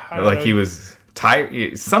that? Like he was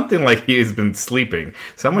tired, something like he has been sleeping.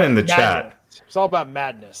 Someone in the chat. It's all about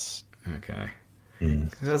madness. Okay. I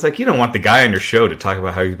was like, you don't want the guy on your show to talk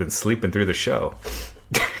about how he's been sleeping through the show.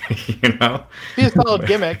 Be a solid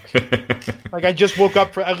gimmick. Like I just woke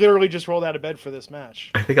up I literally just rolled out of bed for this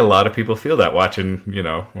match. I think a lot of people feel that watching,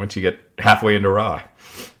 once you get halfway into Raw.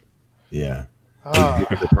 Yeah.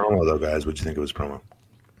 The promo though, guys. What'd you think of his promo?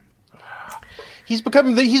 He's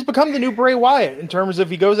become the new Bray Wyatt in terms of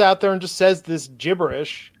he goes out there and just says this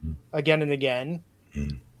gibberish again and again.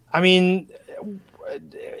 I mean,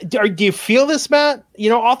 do you feel this, Matt?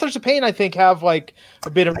 Authors of Pain, I think, have like a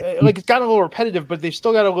bit of it's gotten a little repetitive, but they've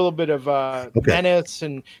still got a little bit of menace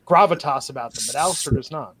and gravitas about them. But Aleister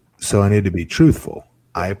does not. So I need to be truthful.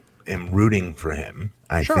 I am rooting for him.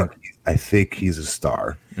 I think he's a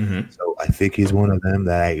star. Mm-hmm. So I think he's one of them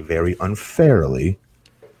that I very unfairly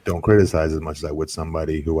don't criticize as much as I would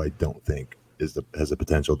somebody who I don't think has the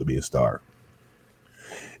potential to be a star.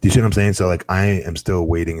 Do you see what I'm saying? So, like, I am still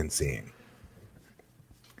waiting and seeing.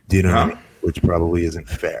 Do you know what I mean? Which probably isn't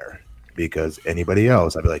fair, because anybody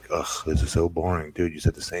else, I'd be like, ugh, this is so boring. Dude, you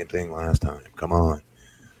said the same thing last time. Come on.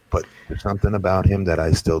 But there's something about him that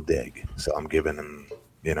I still dig. So I'm giving him,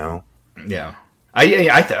 you know? Yeah.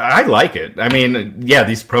 I like it. I mean, yeah,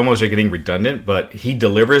 these promos are getting redundant, but he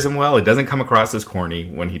delivers them well. It doesn't come across as corny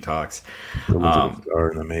when he talks. It was a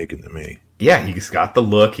star in the making to me. Yeah, he's got the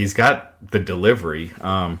look. He's got the delivery.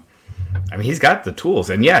 I mean, he's got the tools.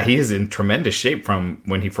 And yeah, he is in tremendous shape from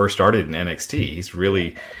when he first started in NXT. He's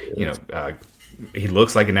really, he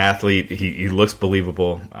looks like an athlete. He looks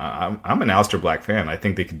believable. I'm an Aleister Black fan. I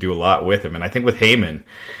think they could do a lot with him. And I think with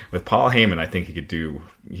Paul Heyman, I think he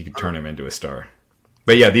could turn him into a star.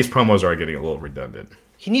 But yeah, these promos are getting a little redundant.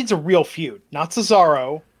 He needs a real feud, not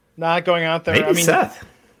Cesaro, not going out there. Maybe Seth.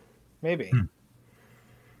 Maybe.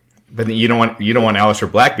 But you don't want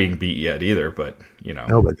Aleister Black being beat yet either. But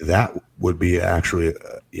no, but that would be actually,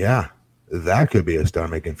 that could be a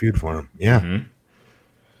star-making feud for him. Yeah. Mm-hmm.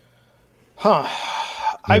 Huh.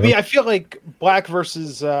 I mean, I feel like Black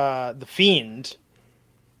versus the Fiend.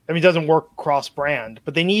 I mean, it doesn't work cross-brand,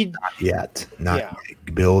 but they need not yet.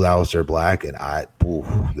 Build Aleister Black, and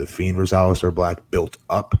the Fiend versus Aleister Black built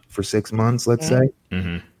up for 6 months. Let's say,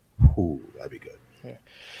 that'd be good. Yeah.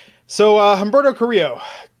 So Humberto Carrillo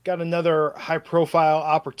got another high-profile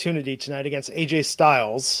opportunity tonight against AJ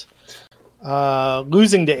Styles,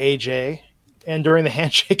 losing to AJ. And during the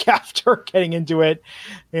handshake after, getting into it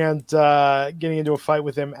and getting into a fight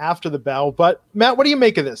with him after the bell. But, Matt, what do you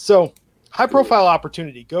make of this? So, high-profile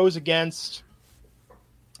opportunity goes against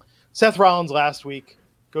Seth Rollins last week,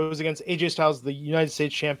 goes against AJ Styles, the United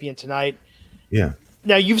States champion tonight. Yeah.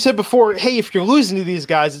 Now, you've said before, hey, if you're losing to these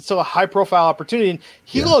guys, it's still a high-profile opportunity. And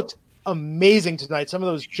he looked amazing tonight. Some of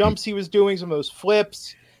those jumps he was doing, some of those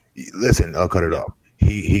flips. Listen, I'll cut it off.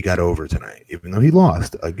 He got over tonight, even though he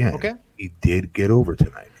lost again. Okay. He did get over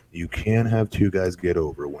tonight. You can't have two guys get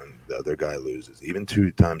over when the other guy loses, even 2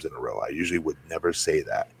 times in a row. I usually would never say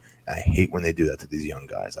that. I hate when they do that to these young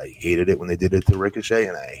guys. I hated it when they did it to Ricochet,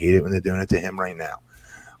 and I hate it when they're doing it to him right now.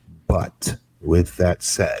 But with that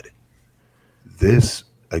said, this,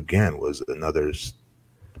 again, was another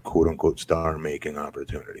quote-unquote star-making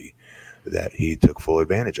opportunity that he took full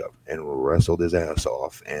advantage of and wrestled his ass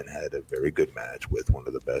off and had a very good match with one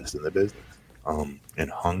of the best in the business,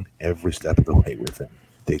 and hung every step of the way with him.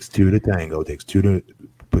 Takes 2 to tango, takes 2 to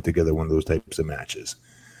put together one of those types of matches.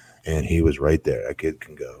 And he was right there. That kid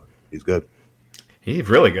can go. He's good. He's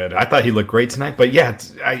really good. I thought he looked great tonight. But yeah,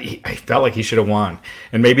 I felt like he should have won.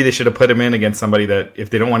 And maybe they should have put him in against somebody that,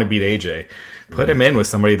 if they don't want to beat AJ, put him in with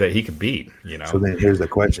somebody that he could beat. So then here's the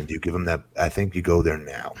question. Do you give him that? I think you go there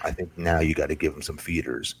now. I think now you got to give him some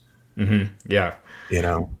feeders. Mm-hmm. Yeah.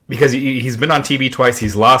 Because he's been on TV twice.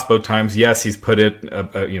 He's lost both times. Yes, he's put it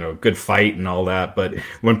a good fight and all that. But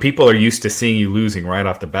when people are used to seeing you losing right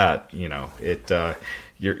off the bat, it's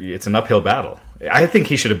an uphill battle. I think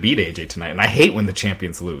he should have beat AJ tonight, and I hate when the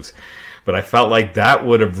champions lose. But I felt like that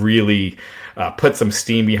would have really put some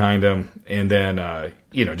steam behind him, and then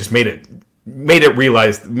just made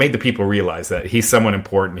the people realize that he's someone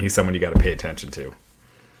important. He's someone you got to pay attention to.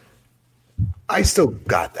 I still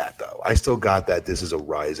got that, though. I still got that this is a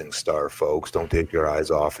rising star, folks. Don't take your eyes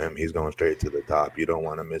off him. He's going straight to the top. You don't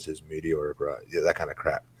want to miss his meteoric rise. Yeah, that kind of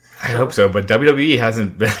crap. I hope so, but WWE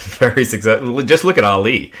hasn't been very successful. Just look at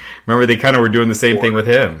Ali. Remember, they kind of were doing the same thing with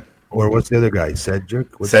him. Or what's the other guy? Cedric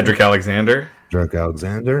Alexander. Cedric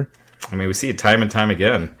Alexander. I mean, we see it time and time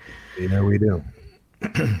again. Yeah, we do.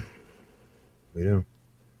 We do.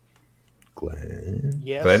 Glenn?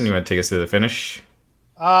 Yes. Glenn, you want to take us to the finish?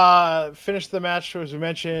 Finished the match, as we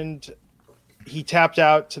mentioned. He tapped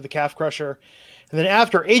out to the calf crusher. And then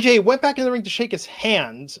after, AJ went back in the ring to shake his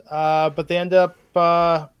hand, but they end up...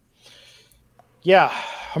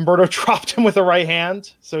 Humberto dropped him with a right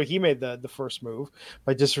hand, so he made the first move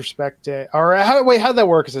by disrespecting. Or how'd that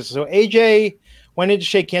work? So AJ went in to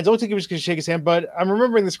shake hands. I don't think he was going to shake his hand, but I'm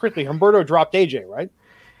remembering this correctly. Humberto dropped AJ, right?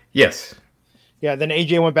 Yes. Yeah. Then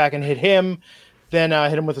AJ went back and hit him. Then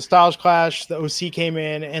hit him with a Styles Clash. The OC came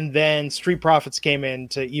in, and then Street Profits came in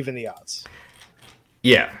to even the odds.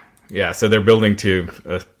 Yeah. Yeah, so they're building to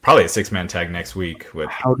probably a 6-man tag next week.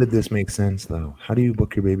 How did this make sense, though? How do you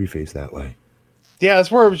book your babyface that way? Yeah,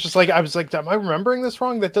 that's where it was just like, I was like, am I remembering this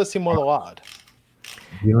wrong? That does seem a little odd.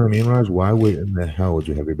 You know what I mean, Raj? Why in the hell would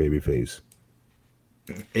you have your babyface?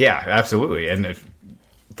 Yeah, absolutely. And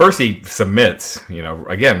first he submits,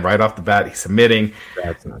 again, right off the bat, he's submitting.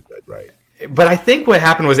 That's not good, right? But I think what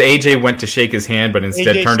happened was AJ went to shake his hand, but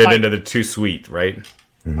instead turned it into the too sweet, right?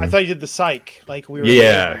 I thought he did the psych, like we were.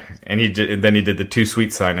 Yeah, and then he did the too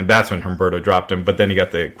sweet sign, and that's when Humberto dropped him. But then he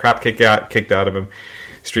got the crap kicked out of him.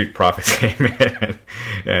 Street Profits came in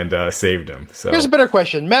and saved him. So here's a better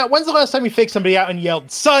question, Matt. When's the last time you faked somebody out and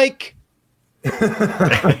yelled "psych"?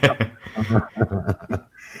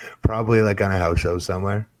 Probably like on a house show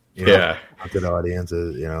somewhere. Yeah, to the audience,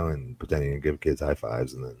 and pretending to give kids high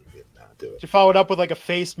fives and then not do it. Did you follow it up with like a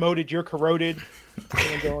face moded, "You're corroded"?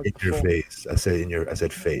 In your face. I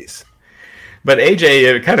said face. But AJ,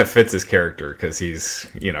 it kind of fits his character because he's,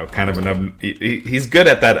 kind of he's good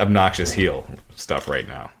at that obnoxious heel stuff right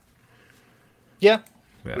now. Yeah.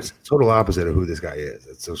 It's total opposite of who this guy is.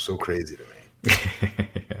 It's so crazy to me.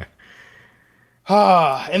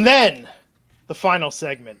 And then the final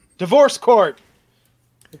segment, Divorce Court.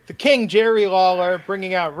 The King, Jerry Lawler,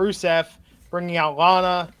 bringing out Rusev, bringing out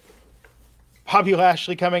Lana, Bobby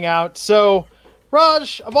Lashley coming out. So,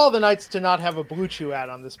 Raj, of all the nights to not have a Blue Chew ad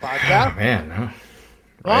on this podcast, oh, man, no.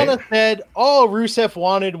 Lana said all Rusev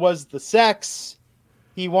wanted was the sex.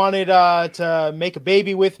 He wanted to make a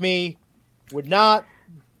baby with me. Would not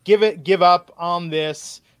give up on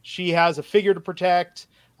this. She has a figure to protect.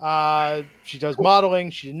 She does modeling.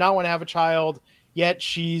 She did not want to have a child. Yet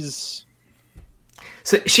she's...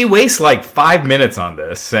 So she wastes like 5 minutes on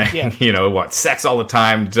this, saying, sex all the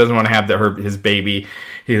time, doesn't want to have his baby.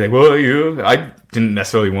 He's like, well, I didn't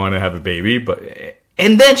necessarily want to have a baby,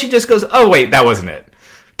 and then she just goes, oh, wait, that wasn't it.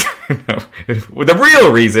 The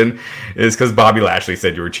real reason is because Bobby Lashley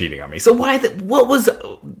said you were cheating on me. So what was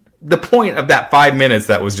the point of that 5 minutes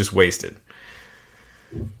that was just wasted?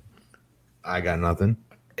 I got nothing.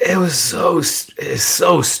 It was so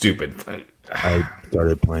stupid. I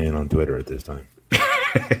started playing on Twitter at this time.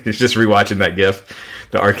 He's just rewatching that GIF,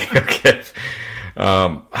 the RKO GIF.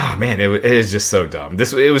 Oh man, it is just so dumb.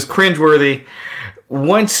 It was cringeworthy.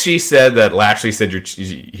 Once she said that Lashley said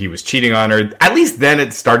he was cheating on her, at least then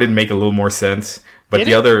it started to make a little more sense. But if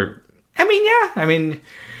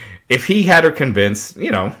he had her convinced,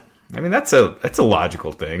 that's a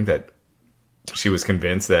logical thing that she was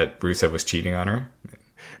convinced that Rusev was cheating on her.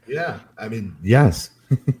 Yeah, yes,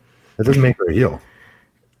 that doesn't make her a heel.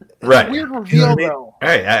 Right. Weird reveal, though.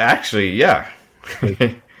 Hey, actually, yeah.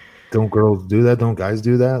 Like, don't girls do that? Don't guys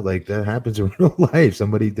do that? Like, that happens in real life.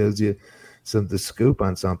 Somebody does you the scoop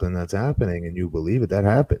on something that's happening and you believe it. That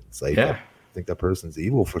happens. Like, I think that person's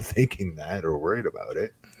evil for thinking that or worried about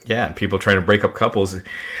it. Yeah, and people trying to break up couples.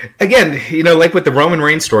 Again, like with the Roman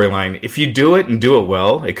Reigns storyline, if you do it and do it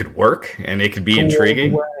well, it could work and it could be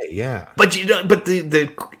intriguing. Yeah. But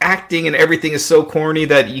the acting and everything is so corny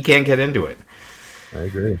that you can't get into it. I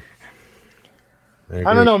agree.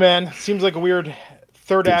 I don't know, man. Seems like a weird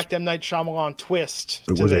third act M. Night Shyamalan twist.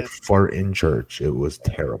 It was a fart in church. It was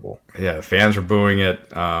terrible. Yeah, the fans were booing it.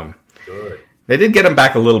 Good. They did get him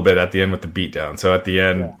back a little bit at the end with the beatdown. So at the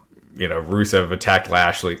end, Rusev attacked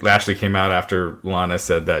Lashley. Lashley came out after Lana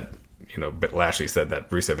said that, but Lashley said that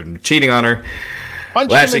Rusev had been cheating on her.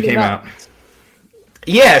 Lashley came out.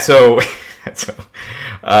 Yeah, so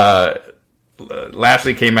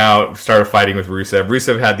Lashley came out, started fighting with Rusev.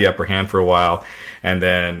 Rusev had the upper hand for a while, and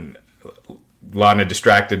then Lana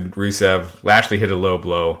distracted Rusev. Lashley hit a low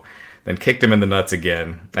blow, then kicked him in the nuts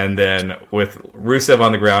again. And then with Rusev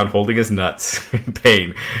on the ground holding his nuts in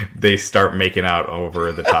pain, they start making out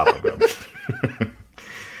over the top of him.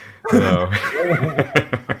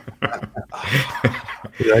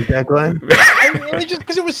 You like that, Glenn? Just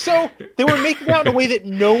because it was they were making out in a way that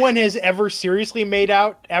no one has ever seriously made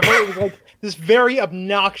out ever. It was like this very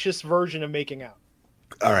obnoxious version of making out.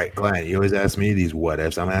 All right, Glenn, you always ask me these what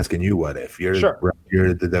ifs. I'm asking you what if. You're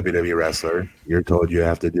the WWE wrestler. You're told you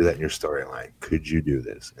have to do that in your storyline. Could you do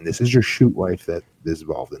this? And this is your shoot wife that is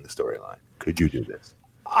involved in the storyline. Could you do this?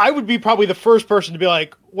 I would be probably the first person to be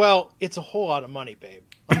like, well, it's a whole lot of money, babe.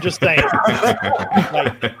 I'm just saying.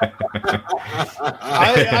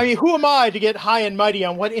 I mean, who am I to get high and mighty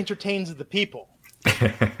on what entertains the people?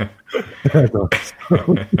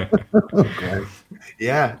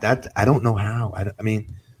 Yeah, I don't know how. I've been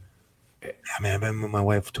with my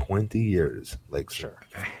wife 20 years, the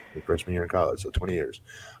freshman year in college, so 20 years.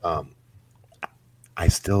 I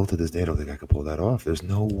still, to this day, don't think I could pull that off. There's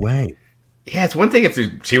no way. Yeah, it's one thing if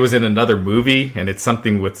she was in another movie and it's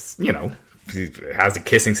something with, she has a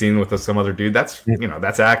kissing scene with some other dude. That's,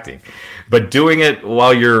 that's acting. But doing it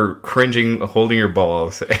while you're cringing, holding your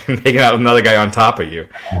balls, and making out with another guy on top of you,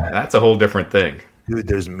 that's a whole different thing. Dude,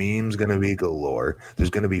 there's memes going to be galore. There's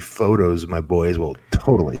going to be photos my boys will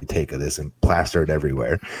totally take of this and plaster it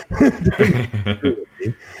everywhere. I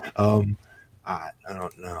don't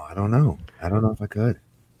know. I don't know if I could.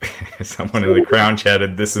 Someone in the Crown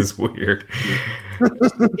chatted, "This is weird."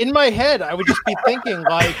 In my head, I would just be thinking,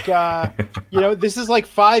 like, this is like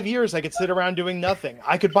 5 years I could sit around doing nothing.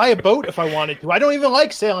 I could buy a boat if I wanted to. I don't even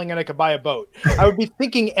like sailing, and I could buy a boat. I would be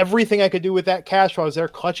thinking everything I could do with that cash while I was there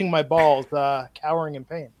clutching my balls, cowering in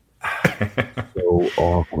pain. So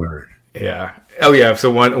awkward. Yeah. Oh, yeah.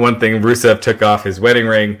 So one thing, Rusev took off his wedding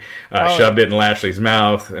ring, shoved it in Lashley's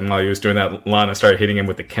mouth, and while he was doing that, Lana started hitting him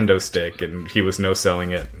with the kendo stick, and he was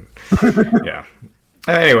no-selling it. Yeah.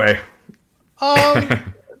 Anyway.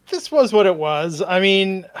 This was what it was. I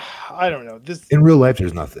mean, I don't know. This in real life,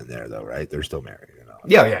 there's nothing there, though, right? They're still married.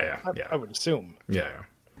 Yeah. I would assume. Yeah.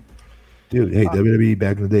 Dude, hey, WWE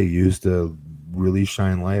back in the day used to really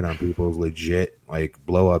shine light on people's legit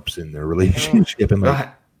blow-ups in their relationship and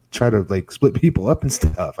try to split people up and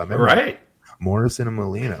stuff. I remember Morrison and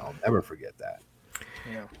Molina. I'll never forget that.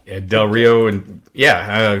 Yeah, Del Rio and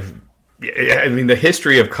I mean the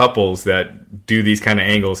history of couples that do these kind of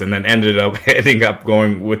angles and then ending up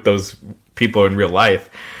going with those people in real life.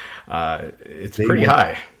 It's pretty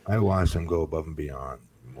high. I watched them go above and beyond.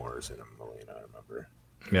 Morrison and Molina, I remember.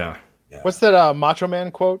 Yeah. What's that Macho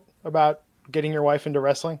Man quote about getting your wife into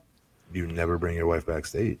wrestling? You never bring your wife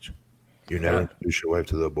backstage. You never introduce your wife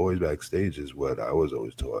to the boys backstage is what I was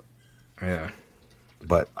always taught. Yeah.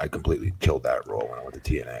 But I completely killed that role when I went to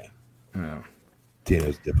TNA. Yeah. TNA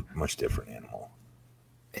was a much different animal.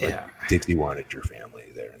 Yeah. Dixie wanted your family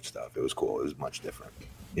there and stuff. It was cool. It was much different. You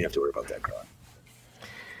didn't have to worry about that crowd.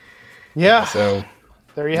 Yeah. So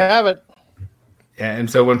there you have it. Yeah, and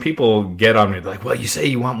so when people get on me, they're like, well, you say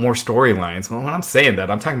you want more storylines. Well, when I'm saying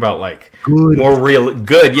that, I'm talking about more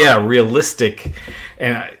realistic.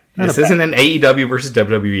 And this isn't an AEW versus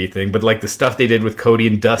WWE thing, but the stuff they did with Cody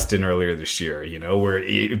and Dustin earlier this year, where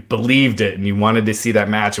you believed it and you wanted to see that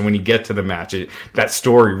match. And when you get to the match, that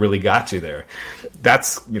story really got you there.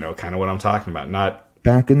 That's, kind of what I'm talking about. Not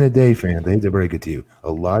back in the day, fans, I hate to break it to you.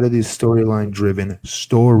 A lot of these storyline-driven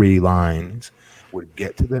storylines would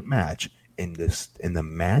get to the match, and the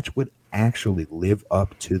match would actually live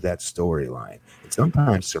up to that storyline and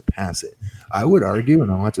sometimes surpass it. I would argue,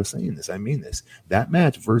 and I'm not just saying this, I mean this, that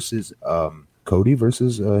match versus Cody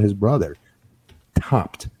versus his brother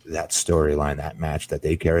topped that storyline, that match that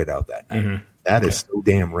they carried out that night. Mm-hmm. That is so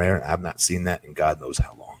damn rare. I've not seen that in God knows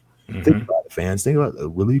how long. Mm-hmm. Think about it, fans. Think about a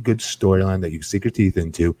really good storyline that you sink your teeth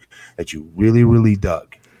into, that you really, really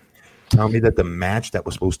dug. Tell me that the match that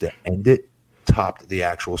was supposed to end it topped the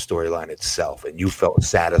actual storyline itself, and you felt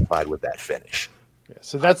satisfied with that finish. Yeah,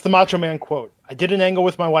 so that's the Macho Man quote. I did an angle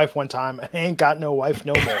with my wife one time, and I ain't got no wife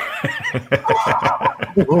no more.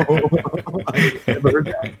 I never heard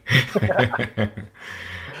that.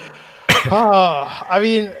 I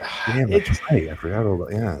mean, damn, that's right. I forgot all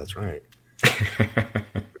about. Yeah, that's right.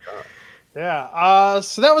 Yeah.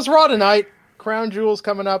 So that was Raw tonight. Crown Jewel's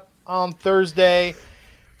coming up on Thursday.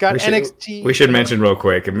 Got NXT. We should mention real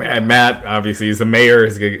quick. Matt, obviously, he's the mayor.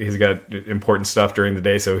 He's got important stuff during the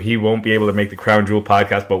day, so he won't be able to make the Crown Jewel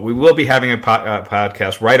podcast. But we will be having a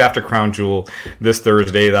podcast right after Crown Jewel this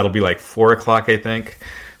Thursday. That'll be 4:00, I think.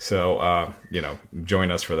 So, join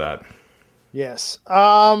us for that. Yes.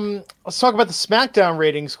 Let's talk about the SmackDown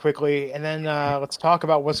ratings quickly, and then let's talk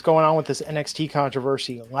about what's going on with this NXT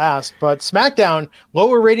controversy last. But SmackDown,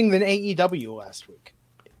 lower rating than AEW last week.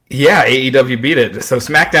 Yeah, AEW beat it. So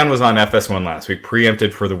SmackDown was on FS1 last week,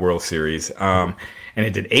 preempted for the World Series, and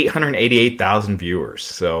it did 888,000 viewers.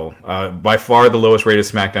 So by far the lowest rated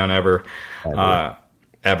SmackDown ever. And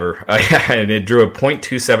it drew a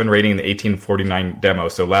 .27 rating in the 1849 demo.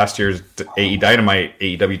 So last year's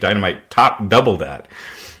AEW Dynamite doubled that.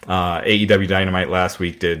 AEW Dynamite last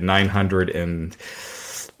week did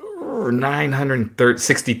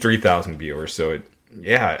 963,000 viewers. So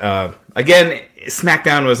again,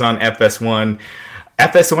 SmackDown was on FS1.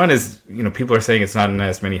 FS1 is, people are saying it's not in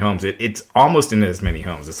as many homes. It's almost in as many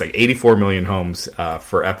homes. It's 84 million homes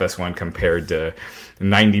for FS1 compared to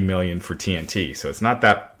 90 million for TNT. So it's not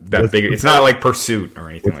that big. It's not like Pursuit or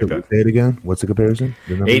anything like that. Say it again. What's the comparison?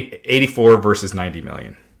 84 versus 90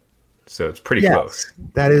 million. So it's pretty close.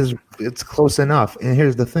 It's close enough. And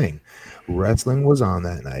here's the thing. Wrestling was on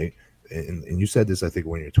that night. And you said this, I think, in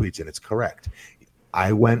one of your tweets, and it's correct.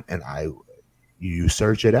 I went and you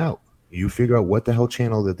search it out. You figure out what the hell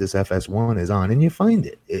channel that this FS1 is on, and you find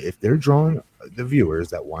it. If they're drawing the viewers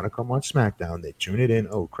that want to come watch SmackDown, they tune it in.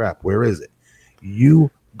 Oh, crap, where is it? You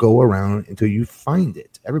go around until you find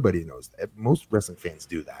it. Everybody knows that. Most wrestling fans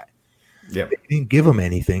do that. Yeah. They didn't give them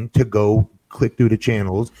anything to go click through the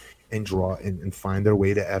channels and draw and find their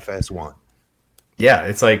way to FS1. Yeah,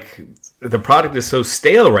 it's like the product is so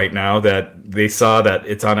stale right now that they saw that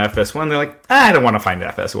it's on FS1. They're like, I don't want to find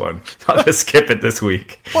FS1. I'll just skip it this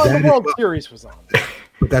week. Well, the World Series was on.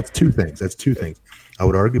 But that's two things. I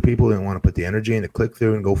would argue people didn't want to put the energy in to click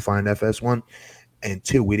through and go find FS1. And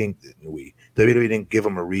two, WWE didn't give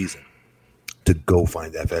them a reason to go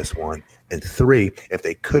find FS1. And three, if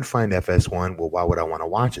they could find FS1, well, why would I want to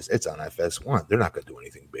watch this? It's on FS1. They're not going to do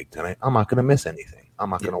anything big tonight. I'm not going to miss anything.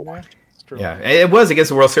 I'm not going to watch it. Yeah, it was against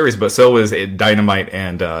the World Series, but so was Dynamite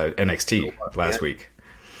and NXT last week.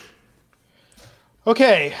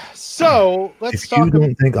 Okay, so let's talk. If you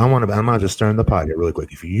don't think I'm not just stirring the pot here really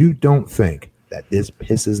quick. If you don't think that this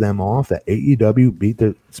pisses them off that AEW beat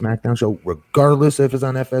the SmackDown show, regardless if it's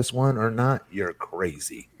on FS1 or not, you're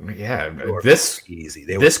crazy. Yeah, You're this crazy.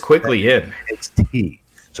 This quickly in NXT.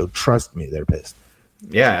 So trust me, they're pissed.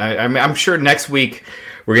 Yeah, I mean, I'm sure next week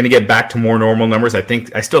we're going to get back to more normal numbers. I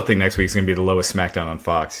still think next week is going to be the lowest SmackDown on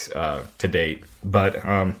Fox to date. But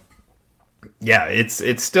yeah, it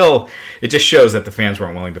just shows that the fans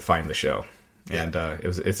weren't willing to find the show, and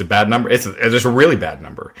it's a bad number. It's a really bad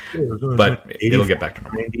number, but it'll get back to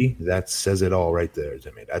normal. 90, that says it all right there,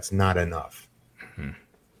 Jimmy. That's not enough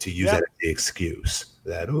to use that as the excuse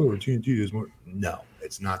that TNT is more. No,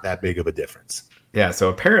 it's not that big of a difference. Yeah, so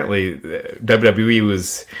apparently WWE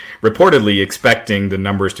was reportedly expecting the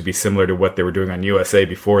numbers to be similar to what they were doing on USA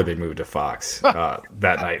before they moved to Fox that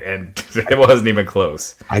night, and it wasn't even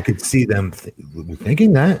close. I could see them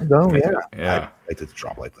thinking that, though. Yeah. I'd like to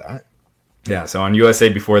drop like that. Yeah, so on USA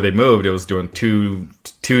before they moved, it was doing 2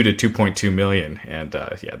 to 2.2 million, and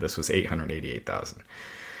this was 888,000.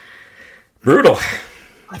 Brutal.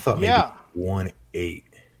 I thought maybe 1.8.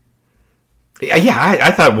 Yeah,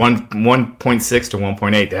 I thought 1.6 to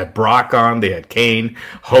 1.8. They had Brock on, they had Kane,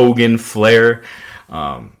 Hogan, Flair.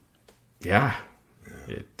 So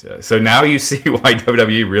now you see why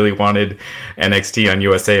WWE really wanted NXT on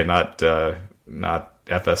USA and not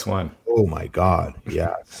FS1. Oh my God,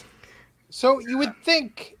 yes. So you would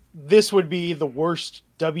think this would be the worst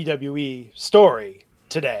WWE story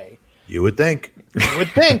today. You would think.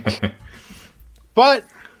 But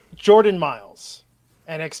Jordan Miles,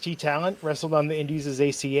 NXT talent, wrestled on the indies as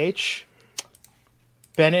ACH.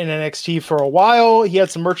 Been in NXT for a while. He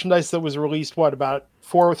had some merchandise that was released, about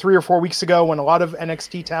 3 or 4 weeks ago when a lot of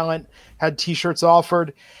NXT talent had T-shirts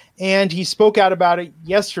offered. And he spoke out about it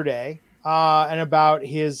yesterday and about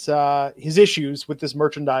his issues with this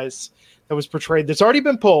merchandise that was portrayed. That's already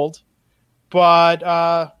been pulled. But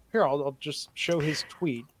here, I'll just show his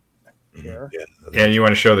tweet here. Yeah, and you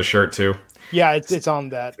want to show the shirt too? Yeah, it's on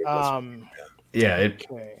that.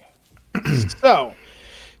 Okay. So,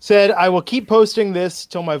 said, I will keep posting this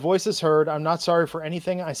till my voice is heard. I'm not sorry for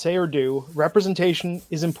anything I say or do. Representation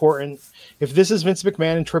is important. If this is Vince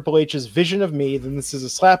McMahon and Triple H's vision of me, then this is a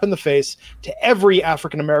slap in the face to every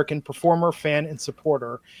African-American performer, fan, and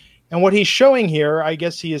supporter. And what he's showing here, I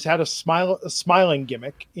guess he has had a smiling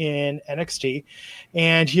gimmick in NXT.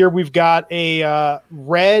 And here we've got a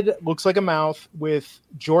red, looks like a mouth, with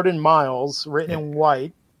Jordan Miles written in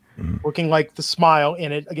white, looking like the smile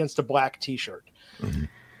in it against a black T-shirt.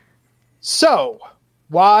 So,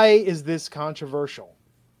 why is this controversial?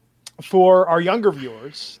 For our younger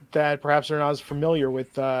viewers that perhaps are not as familiar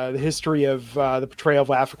with the history of the portrayal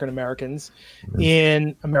of African Americans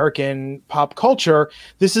in American pop culture,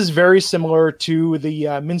 this is very similar to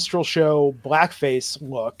the minstrel show blackface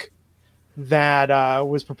look that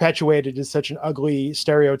was perpetuated as such an ugly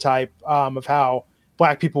stereotype of how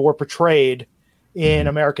black people were portrayed in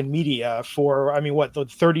American media for, the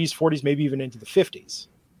 30s, 40s, maybe even into the 50s.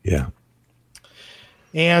 Yeah.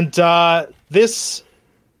 And this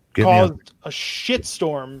caused a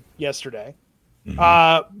shitstorm yesterday.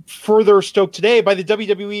 Further stoked today by the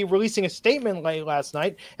WWE releasing a statement late last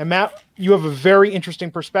night. And Matt, you have a very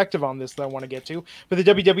interesting perspective on this that I want to get to. But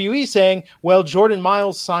the WWE saying, well, Jordan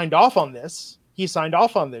Miles signed off on this. He signed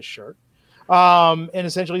off on this shirt. And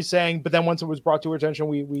essentially saying, but then once it was brought to our attention,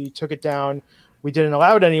 we took it down. We didn't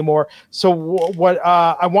allow it anymore. So what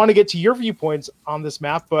I want to get to your viewpoints on this,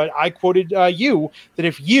 Matt, but I quoted you that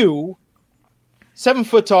if you, 7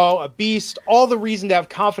 foot tall, a beast, all the reason to have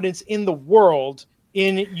confidence in the world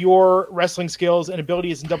in your wrestling skills and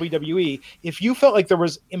abilities in WWE, if you felt like there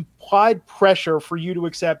was implied pressure for you to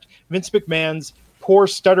accept Vince McMahon's poor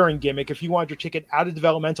stuttering gimmick, if you want your ticket out of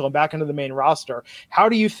developmental and back into the main roster, how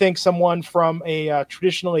do you think someone from a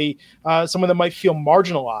traditionally, someone that might feel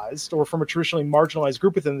marginalized or from a traditionally marginalized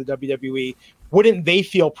group within the WWE, wouldn't they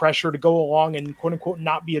feel pressure to go along and quote unquote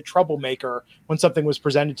not be a troublemaker when something was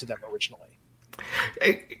presented to them originally?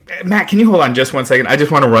 Hey, Matt, can you hold on just 1 second? I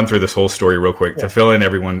just want to run through this whole story real quick to fill in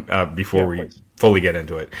everyone before we fully get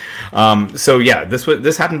into it. So yeah,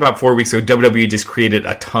 this happened about 4 weeks ago. WWE just created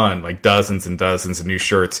a ton, like dozens and dozens of new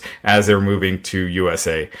shirts as they're moving to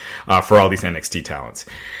USA for all these NXT talents.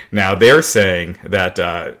 Now they're saying that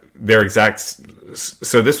their exact.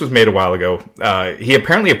 So this was made a while ago. He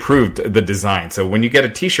apparently approved the design. So when you get a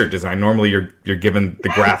T-shirt design, normally you're given the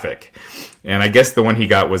graphic, and I guess the one he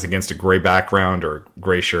got was against a gray background or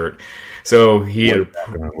gray shirt. So he had,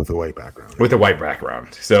 with a white background. With a white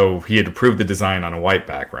background. So he had approved the design on a white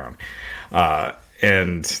background.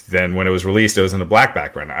 And then when it was released, it was in a black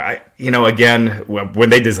background. Again,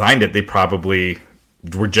 when they designed it, they probably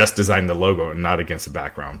were just designing the logo and not against the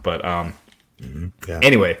background. But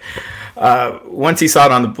anyway, once he saw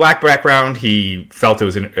it on the black background, he felt it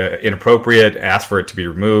was inappropriate, asked for it to be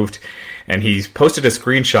removed. And he posted a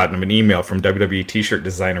screenshot of an email from WWE T-shirt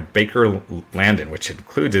designer Baker Landon, which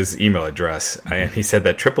includes his email address. And he said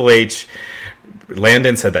that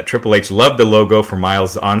Landon said that Triple H loved the logo for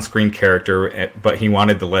Miles' on-screen character, but he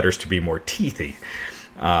wanted the letters to be more teethy,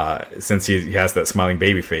 since he has that smiling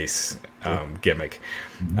baby face gimmick.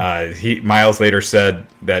 Miles later said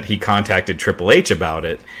that he contacted Triple H about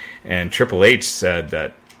it, and Triple H said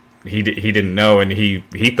that he didn't know, and he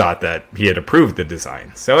thought that he had approved the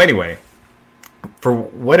design. So anyway, for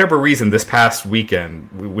whatever reason, this past weekend,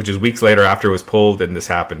 which is weeks later after it was pulled and this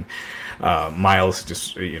happened, Miles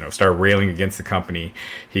just started railing against the company.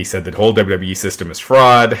 He said the whole WWE system is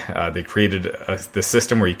fraud. They created the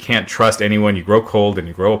system where you can't trust anyone. You grow cold and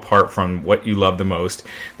you grow apart from what you love the most.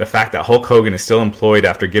 The fact that Hulk Hogan is still employed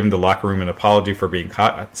after giving the locker room an apology for being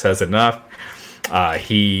caught says enough.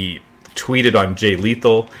 He tweeted on Jay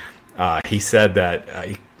Lethal. He said that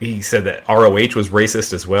ROH was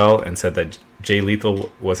racist as well, and said that Jay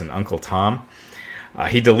Lethal was an Uncle Tom.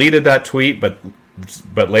 He deleted that tweet, but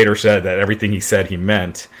later said that everything he said he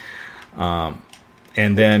meant. And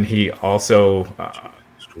then he also,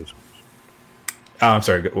 I'm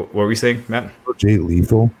sorry, what were you saying, Matt? Jay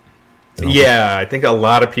Lethal. Yeah, I think a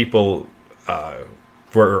lot of people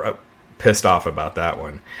were pissed off about that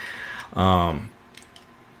one.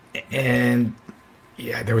 And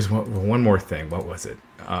yeah, there was one more thing. What was it?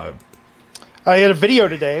 I had a video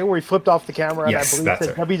today where he flipped off the camera, and Yes, I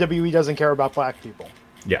believe that WWE doesn't care about black people.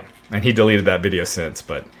 Yeah, and he deleted that video since.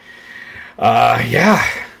 But yeah,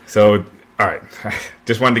 so all right,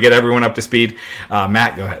 just wanted to get everyone up to speed.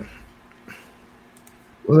 Matt, go ahead.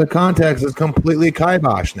 Well, the context is completely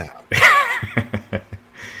kibosh now.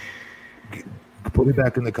 Put it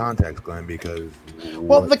back in the context, Glenn, because...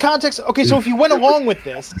 Well, the context... Okay, so if you went along with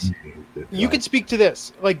this, you could speak to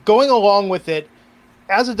this. Like, going along with it,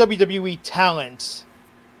 as a WWE talent,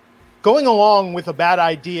 going along with a bad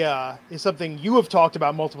idea is something you have talked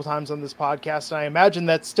about multiple times on this podcast, and I imagine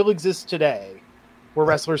that still exists today, where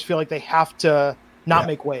wrestlers feel like they have to not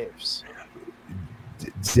make waves.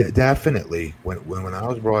 Definitely. When I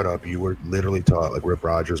was brought up, you were literally taught, like Rip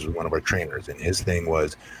Rogers was one of our trainers, and his thing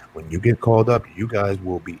was, when you get called up, you guys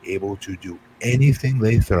will be able to do anything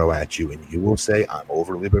they throw at you, and you will say, I'm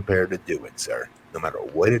overly prepared to do it, sir, no matter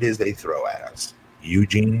what it is they throw at us.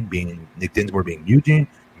 Eugene being Nick Dinsmore being Eugene,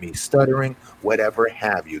 me stuttering, whatever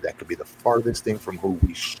have you, that could be the farthest thing from who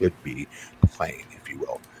we should be playing, if you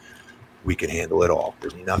will. We can handle it all.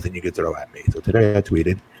 There's nothing you could throw at me. So today I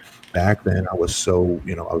tweeted, back then I was so,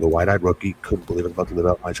 I was a wide-eyed rookie, couldn't believe I was about to live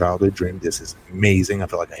out my childhood dream. This is amazing. I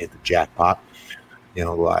feel like I hit the jackpot, the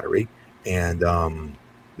lottery. And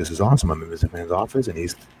this is awesome. I'm in Mr. McMahon's office, and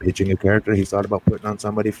he's pitching a character he's thought about putting on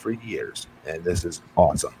somebody for years. And this is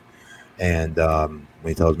awesome. And when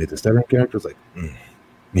he tells me it's a stuttering character, it's like,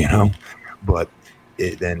 but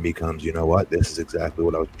it then becomes, you know what? This is exactly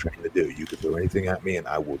what I was trying to do. You can throw anything at me, and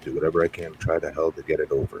I will do whatever I can to try to get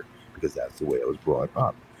it over, because that's the way I was brought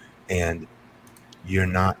up. And you're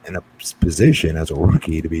not in a position as a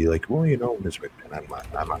rookie to be like, well, Mr. McMahon,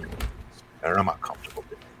 I'm not comfortable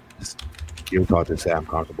doing this. You're taught to say I'm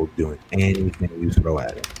comfortable doing anything you throw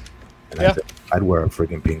at it. And I'd wear a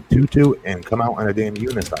freaking pink tutu and come out on a damn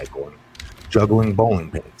unicycle and juggling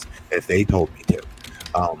bowling pins if they told me to.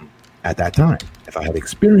 At that time, if I had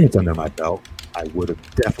experience under my belt, I would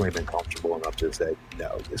have definitely been comfortable enough to say,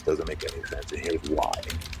 no, this doesn't make any sense, and here's why.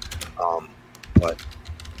 But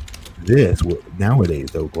this, nowadays,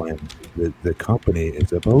 though, Glenn, the company is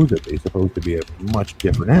supposed to be a much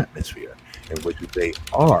different atmosphere in which they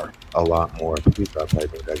are a lot more. Please stop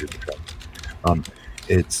typing.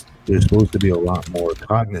 They're supposed to be a lot more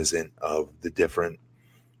cognizant of the different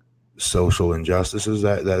social injustices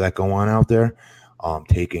that go on out there.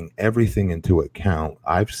 Taking everything into account,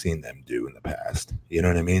 I've seen them do in the past. You know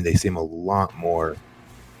what I mean? They seem a lot more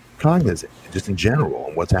cognizant, just in general,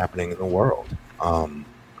 on what's happening in the world.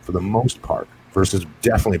 For the most part, versus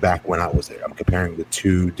definitely back when I was there. I'm comparing the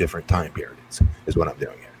two different time periods is what I'm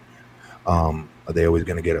doing here. Are they always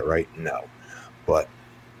going to get it right? No. But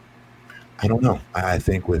I don't know. I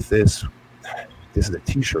think with this is a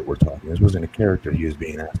T-shirt we're talking. This wasn't a character he was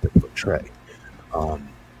being asked to portray.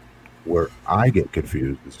 Where I get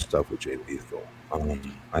confused is stuff with Jay Lethal.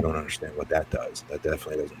 I don't understand what that does. That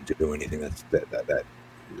definitely doesn't do anything. That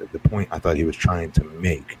the point I thought he was trying to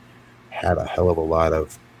make had a hell of a lot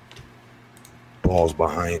of balls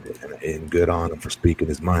behind it, and good on him for speaking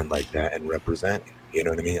his mind like that and representing. You know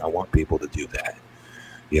what I mean? I want people to do that,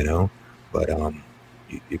 you know. But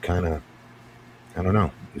you kind of, I don't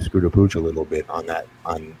know, you screwed a pooch a little bit on that,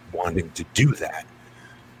 on wanting to do that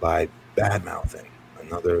by bad mouthing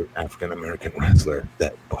another African American wrestler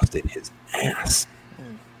that busted his ass.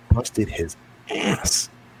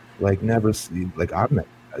 Like never see. Like I've met.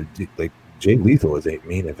 Like Jay Lethal is a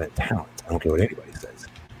main event talent. I don't care what anybody says.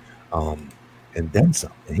 And then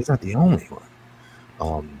some. And he's not the only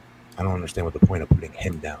one. I don't understand what the point of putting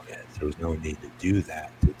him down is. There was no need to do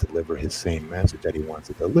that, to deliver his same message that he wants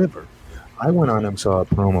to deliver. I went on and saw a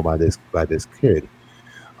promo by this kid.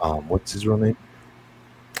 What's his real name?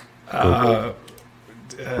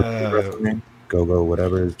 Go,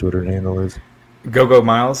 whatever his Twitter handle is. Go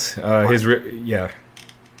Miles. Yeah.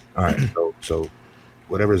 All right. So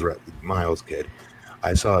whatever his Miles kid.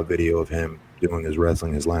 I saw a video of him doing his last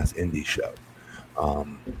indie show.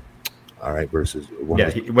 All right, versus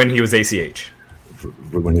when he was ACH.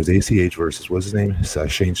 When he was ACH versus what's his name?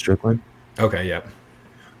 Shane Strickland. Okay, yeah.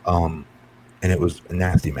 And it was a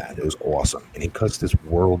nasty match. It was awesome, and he cuts this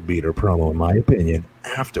world beater promo, in my opinion,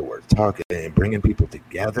 afterwards, talking and bringing people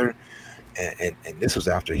together. And this was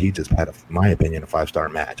after he just had, my opinion, a 5-star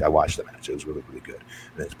match. I watched the match; it was really, really good.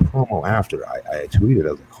 And his promo after, I tweeted,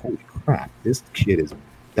 I was like, "Holy crap! This kid is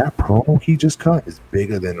that promo he just cut is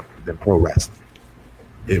bigger than pro wrestling."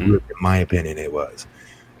 It really, in my opinion, it was,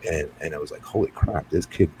 and I was like, "Holy crap! This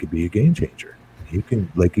kid could be a game changer. He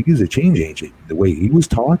can, like, he's a change agent." The way he was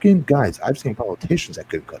talking, guys, I've seen politicians that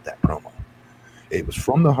could cut that promo. It was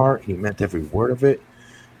from the heart. He meant every word of it,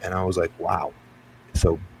 and I was like, "Wow."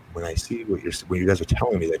 So when I see what you guys are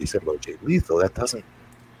telling me that he said about Jay Lethal, it doesn't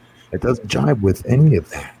jive with any of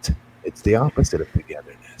that. It's the opposite of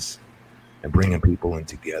togetherness and bringing people in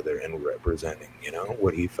together and representing, you know,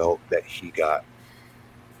 what he felt that he got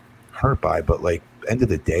hurt by. But like, end of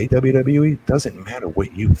the day, WWE, doesn't matter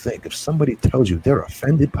what you think. If somebody tells you they're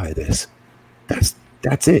offended by this, that's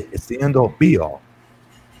it. It's the end all be all.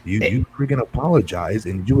 You freaking apologize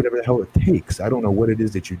and do whatever the hell it takes. I don't know what it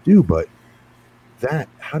is that you do, but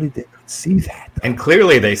how did they not see that? And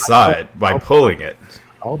clearly they saw it by pulling it.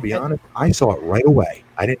 I'll be honest, I saw it right away.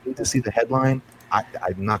 I didn't need to see the headline. I'm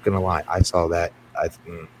not going to lie. I saw that.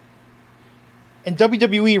 And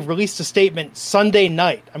WWE released a statement Sunday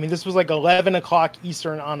night. I mean, this was like 11 o'clock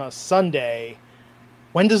Eastern on a Sunday.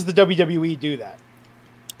 When does the WWE do that?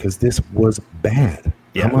 Because this was bad.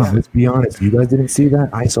 Yeah. Come on, let's be honest. You guys didn't see that?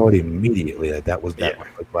 I saw it immediately that was that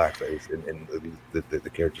with blackface and the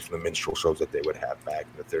characters from the minstrel shows that they would have back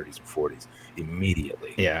in the 30s and 40s.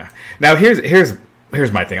 Immediately. Yeah. Now here's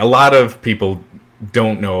my thing. A lot of people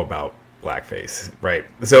don't know about blackface, right?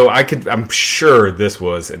 So I'm sure this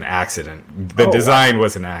was an accident. The design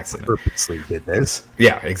was an accident. Purposely did this.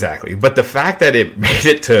 Yeah, exactly. But the fact that it made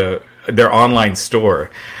it to their online store,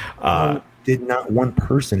 did not one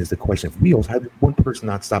person is the question. If Wheels had one person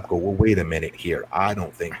not stop, go, well, wait a minute here. I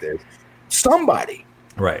don't think there's somebody.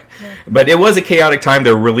 Right. Yeah. But it was a chaotic time.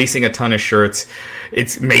 They're releasing a ton of shirts.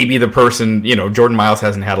 It's maybe the person, Jordan Miles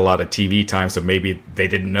hasn't had a lot of TV time, so maybe they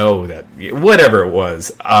didn't know that, whatever it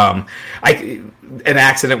was. An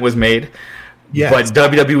accident was made. Yes.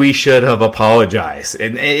 But WWE should have apologized.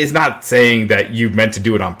 And it's not saying that you meant to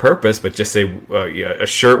do it on purpose, but just say a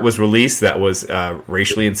shirt was released that was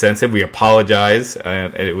racially insensitive. We apologize,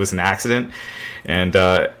 and it was an accident, and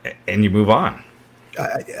you move on.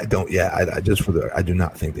 I don't. Yeah, I do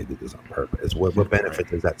not think they did this on purpose. What benefit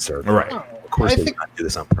does that serve? Right. Of course, they did not do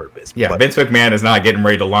this on purpose. Yeah, Vince McMahon is not getting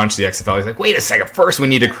ready to launch the XFL. He's like, wait a second. First, we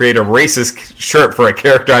need to create a racist shirt for a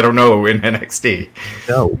character I don't know in NXT.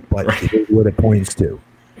 No, but here's what it points to: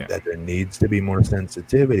 that there needs to be more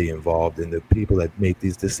sensitivity involved in the people that make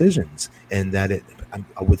these decisions, and that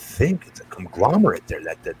I would think it's a conglomerate there.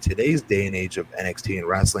 That today's day and age of NXT and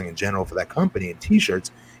wrestling in general for that company and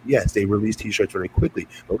T-shirts. Yes, they release T-shirts very quickly,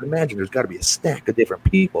 but imagine there's got to be a stack of different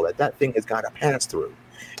people that thing has got to pass through.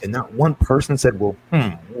 And not one person said, well,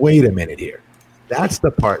 wait a minute here. That's the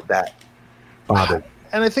part that bothered.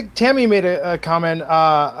 And I think Tammy made a comment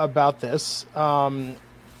about this.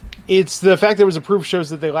 It's the fact that it was approved shows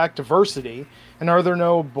that they lack diversity. And are there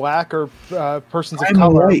no black or persons of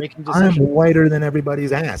color making decisions? I'm whiter than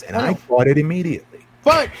everybody's ass, and I caught it immediately.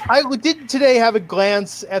 But I did today have a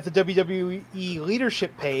glance at the WWE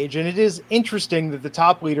leadership page, and it is interesting that the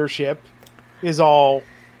top leadership is all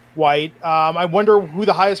white. I wonder who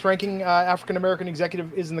the highest ranking African-American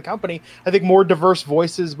executive is in the company. I think more diverse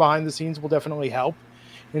voices behind the scenes will definitely help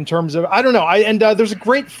in terms of, I don't know. There's a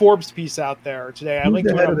great Forbes piece out there today. I linked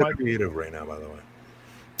to it on my creative right now, by the way.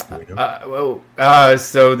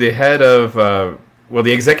 So the head of,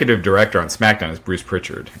 the executive director on SmackDown is Bruce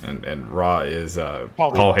Pritchard, and Raw is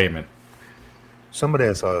Paul Heyman. Somebody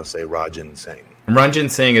I saw say Ranjin Singh. Ranjin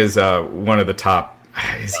Singh is one of the top.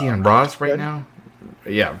 Is he on Raw right now?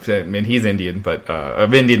 Yeah, I mean he's Indian, but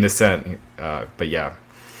of Indian descent. But yeah,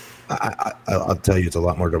 I'll tell you, it's a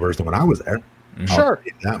lot more diverse than when I was there. Sure,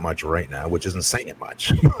 not much right now, which isn't saying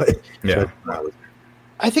much. Yeah.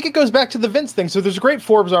 I think it goes back to the Vince thing. So there's a great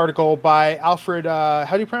Forbes article by Alfred. How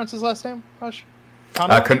do you pronounce his last name, Josh?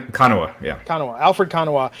 Kanawa, yeah. Kanawa, Alfred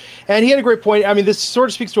Kanawa. And he had a great point. I mean, this sort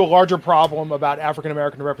of speaks to a larger problem about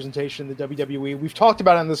African-American representation in the WWE. We've talked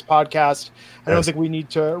about it on this podcast. I don't think we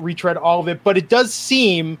need to retread all of it, but it does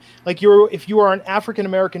seem like if you are an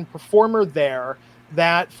African-American performer there,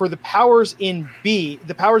 that for the powers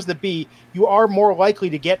that be, you are more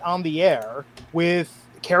likely to get on the air with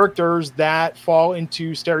characters that fall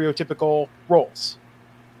into stereotypical roles.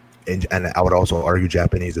 And I would also argue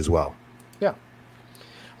Japanese as well. Yeah.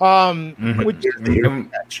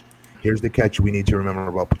 Here's the catch we need to remember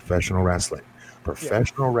about professional wrestling.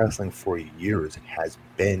 Professional wrestling for years has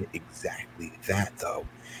been exactly that, though.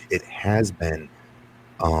 It has been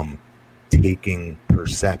taking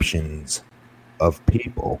perceptions of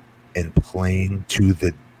people and playing to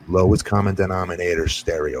the lowest common denominator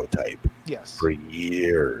stereotype. Yes. For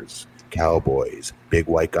years. Cowboys, big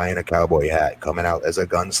white guy in a cowboy hat coming out as a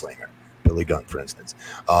gunslinger. Billy Gunn, for instance.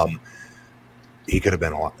 He could have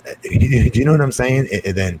been a lot. Do you know what I'm saying?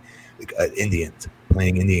 And then Indians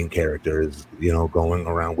playing Indian characters, going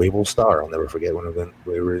around. Wavell Star, I'll never forget when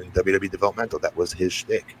we were in WWE Developmental. That was his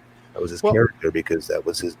shtick. That was his character because that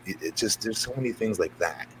was his. There's so many things like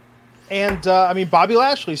that. And Bobby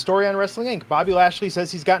Lashley, story on Wrestling Inc. Bobby Lashley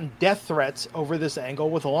says he's gotten death threats over this angle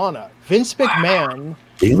with Lana. Vince McMahon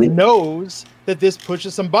knows that this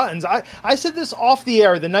pushes some buttons. I said this off the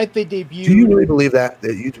air the night they debuted. Do you really believe that?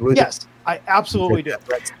 Yes, I absolutely do.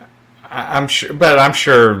 I'm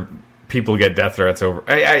sure people get death threats over.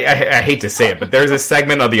 I hate to say it, but there's a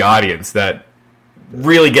segment of the audience that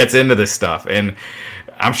really gets into this stuff, and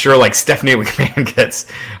I'm sure like Stephanie McMahon gets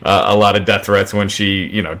a lot of death threats when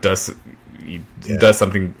she, does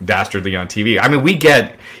something dastardly on TV. I mean, we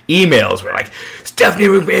get emails where like Stephanie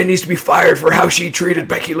McMahon needs to be fired for how she treated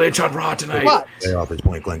Becky Lynch on Raw tonight. Stay off his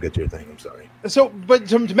point, Glenn. Get to your thing. I'm sorry. So, but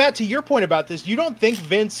to Matt, to your point about this, you don't think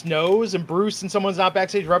Vince knows and Bruce and someone's not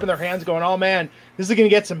backstage rubbing their hands going, oh man, this is going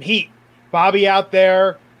to get some heat. Bobby out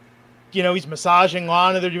there, he's massaging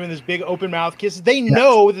Lana. They're doing this big open mouth kiss. They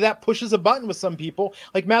know that pushes a button with some people.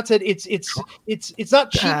 Like Matt said, it's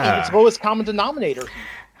not cheating. It's lowest common denominator.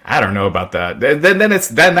 I don't know about that. Then that's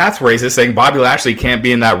racist, saying Bobby Lashley can't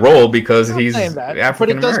be in that role because he's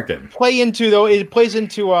African American. It plays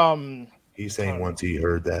into. He's saying once he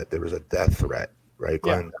heard that there was a death threat, right,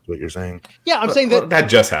 Glenn? Yeah. That's what you're saying. Yeah, I'm saying that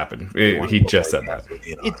just happened. He just said that.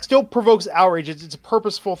 It still provokes outrage. It's a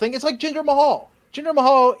purposeful thing. It's like Jinder Mahal. Jinder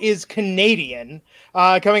Mahal is Canadian,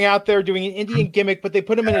 coming out there doing an Indian gimmick, but they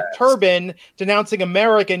put him in a turban denouncing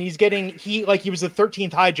America, and he's getting heat like he was the 13th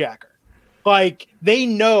hijacker. Like they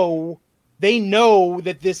know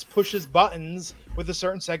that this pushes buttons with a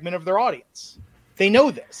certain segment of their audience. They know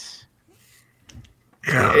this.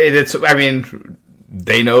 They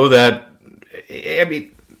know that.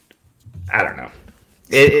 I don't know.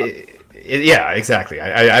 Yeah, exactly.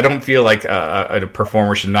 I don't feel like a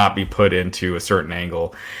performer should not be put into a certain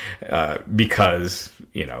angle because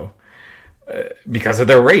of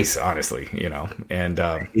their race, honestly, and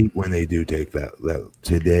I hate when they do take that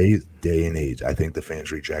today's day and age. I think the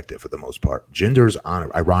fans reject it for the most part. Jinder's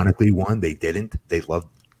ironically won. They didn't. They loved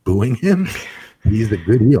booing him. He's the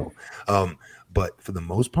good heel. But for the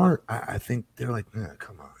most part, I think they're like,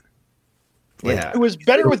 come on. It was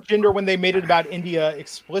better with Jinder when they made it about India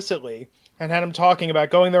explicitly and had him talking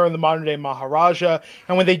about going there in the modern day Maharaja.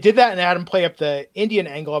 And when they did that and had him play up the Indian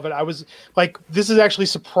angle of it, I was like, this is actually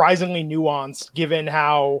surprisingly nuanced given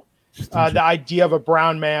how the idea of a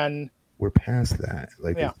brown man. We're past that.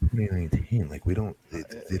 Like it's 2019. Like they don't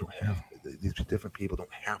have, these different people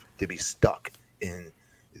don't have to be stuck in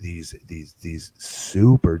these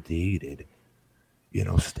super dated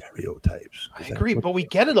stereotypes. I agree, but we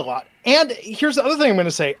get it a lot. And here's the other thing I'm going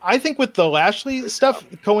to say. I think with the Lashley stuff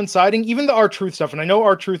coinciding, even the R-Truth stuff, and I know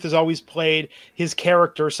R-Truth has always played his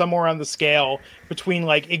character somewhere on the scale between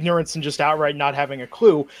like ignorance and just outright not having a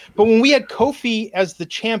clue. But when we had Kofi as the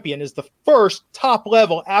champion, as the first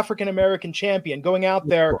top-level African-American champion going out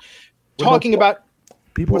there talking about...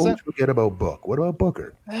 People always forget about Book. What about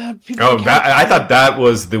Booker? I thought that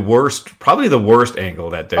was the worst, probably the worst angle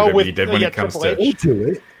that WWE did when it comes to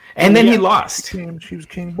it. And then he lost. She was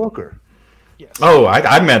King Booker. Yes. Oh,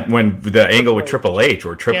 I meant when the angle with Triple H,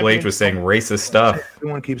 where Triple H was saying racist stuff.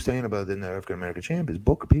 Everyone keeps saying about the African American champions.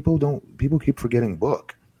 Book. People keep forgetting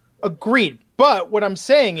Book. Agreed. But what I'm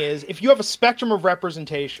saying is, if you have a spectrum of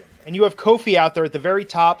representation and you have Kofi out there at the very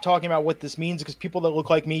top talking about what this means, because people that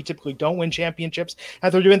look like me typically don't win championships,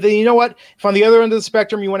 and they're doing things, you know what? If on the other end of the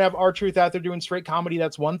spectrum you want to have R-Truth out there doing straight comedy,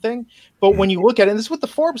 that's one thing. But when you look at it, and this is what the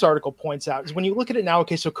Forbes article points out, is when you look at it now,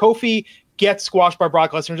 okay, so Kofi gets squashed by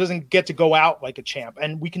Brock Lesnar, doesn't get to go out like a champ.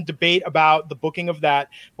 And we can debate about the booking of that.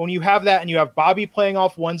 But when you have that and you have Bobby playing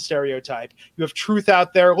off one stereotype, you have Truth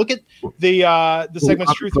out there. Look at the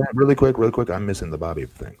segment's Truth. Really quick. I'm missing the Bobby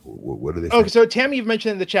thing. What are they saying? Okay, so Tammy, you've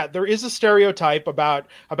mentioned in the chat, there is a stereotype about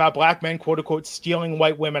black men, quote unquote, stealing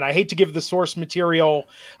white women. I hate to give the source material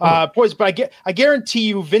poison, but I guarantee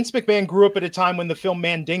you Vince McMahon grew up at a time when the film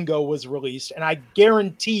Mandingo was released. And I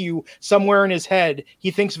guarantee you somewhere in his head, he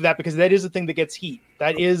thinks of that because that is a thing that gets heat.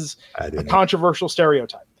 That is a controversial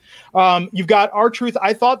stereotype. You've got R-Truth.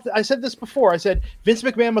 I said this before. I said Vince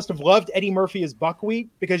McMahon must have loved Eddie Murphy as buckwheat,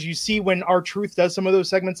 because you see when R-Truth does some of those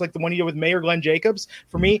segments, like the one he did with Mayor Glenn Jacobs,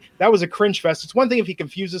 for me, that was a cringe fest. It's one thing if he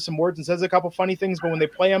confuses some words and says a couple funny things, but when they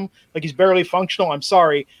play him like he's barely functional, I'm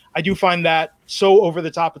sorry. I do find that so over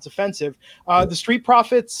the top, it's offensive. The Street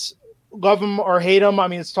Profits, love him or hate him. I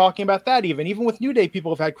mean, it's talking about that even with New Day,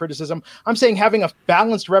 people have had criticism. I'm saying having a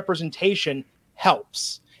balanced representation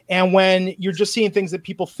helps. And when you're just seeing things that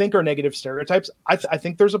people think are negative stereotypes, I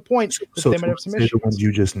think there's a point that they might have some issues. The ones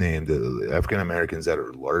you just named, the African Americans that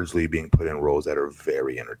are largely being put in roles that are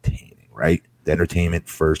very entertaining, right? The entertainment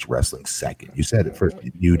first, wrestling second. You said it first.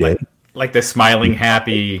 New Day, like the smiling,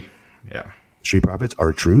 happy, Street Profits,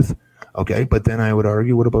 R-Truth. Okay, but then I would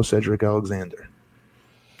argue, what about Cedric Alexander?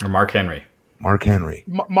 Or Mark Henry.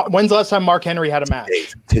 When's the last time Mark Henry had a match?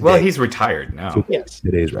 Today. Well, he's retired now. Yes.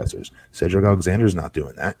 Today's wrestlers. Cedric Alexander's not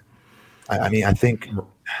doing that. I mean, I think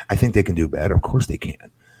they can do better. Of course they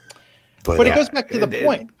can. But it goes back to the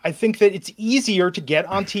point. I think that it's easier to get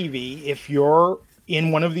on TV if you're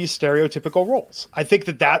in one of these stereotypical roles. I think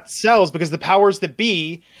that sells because the powers that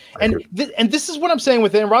be, and this is what I'm saying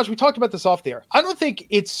with it. And Raj, we talked about this off the air. I don't think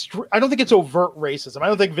it's overt racism. I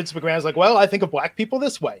don't think Vince McMahon is like, well, I think of black people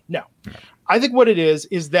this way. No, I think what it is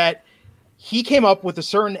that he came up with a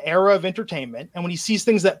certain era of entertainment, and when he sees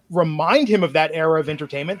things that remind him of that era of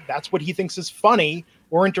entertainment, that's what he thinks is funny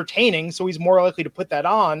or entertaining. So he's more likely to put that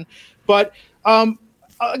on. But I'll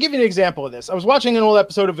give you an example of this. I was watching an old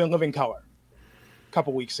episode of In Living Color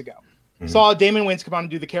couple weeks ago. Saw Damon Wayans come on and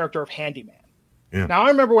do the character of Handyman. Yeah. Now I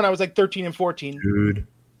remember when I was like 13 and 14. Dude,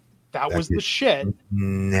 that was the shit.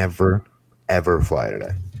 Never ever fly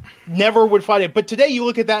today. Never would fly it. But today you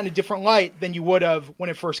look at that in a different light than you would have when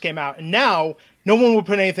it first came out. And now no one would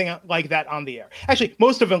put anything like that on the air. Actually,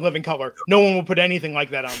 most of In Living Color, no one will put anything like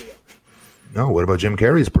that on the air. No, what about Jim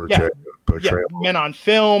Carrey's portrayal? Yeah, Men on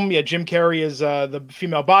Film. Yeah, Jim Carrey is the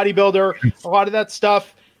female bodybuilder. A lot of that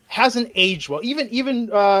stuff hasn't aged well. Even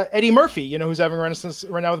Eddie Murphy, who's having a renaissance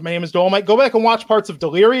right now with My Name is Dolomite. Go back and watch parts of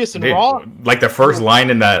Delirious and Raw. Like the first line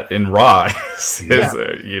in Raw is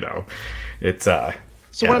it's So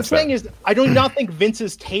what I'm saying is I do not think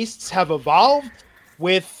Vince's tastes have evolved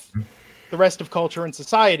with the rest of culture and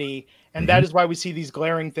society, and that is why we see these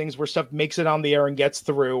glaring things where stuff makes it on the air and gets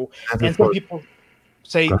through, and some people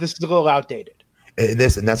say this is a little outdated. And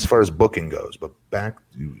that's as far as booking goes. But back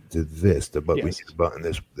to this, we need to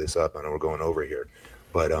button this up. I know we're going over here,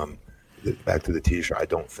 but back to the T-shirt. I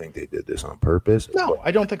don't think they did this on purpose. No,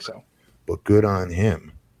 I don't think so. But good on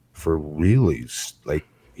him for really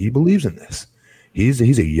he believes in this. He's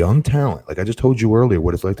a young talent. Like I just told you earlier,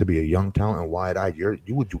 what it's like to be a young talent and wide-eyed. You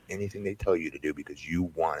would do anything they tell you to do because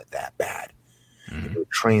you want it that bad. Mm-hmm. You're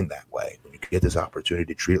trained that way. When you get this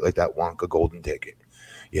opportunity to treat it like that Wonka golden ticket,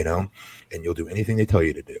 and you'll do anything they tell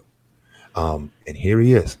you to do. And here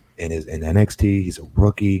he is in NXT. He's a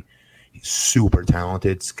rookie. He's super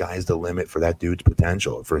talented. Sky's the limit for that dude's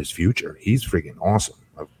potential, for his future. He's freaking awesome.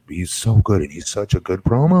 He's so good, and he's such a good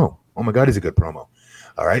promo. Oh my God, he's a good promo.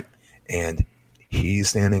 All right, and he's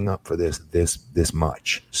standing up for this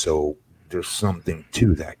much. So there's something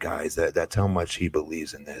to that, guys. That's how much he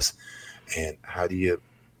believes in this. And how do you,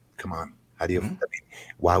 come on, how do you, I mean,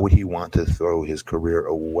 why would he want to throw his career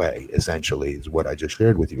away, essentially, is what I just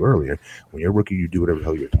shared with you earlier. When you're a rookie, you do whatever the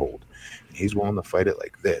hell you're told. And he's willing to fight it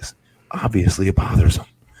like this. Obviously, it bothers him.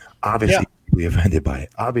 Obviously, he'll be offended by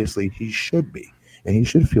it. Obviously, he should be. And he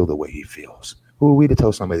should feel the way he feels. Who are we to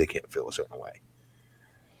tell somebody they can't feel a certain way?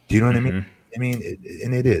 Do you know what I mean? I mean,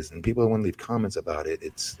 it is. And people want to leave comments about it.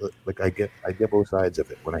 It's like I get both sides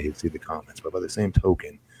of it when I see the comments. But by the same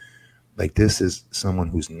token, like, this is someone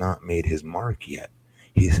who's not made his mark yet.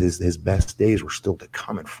 His best days were still to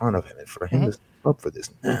come in front of him. And for him to step up for this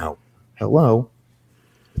now, hello,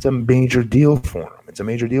 it's a major deal for him. It's a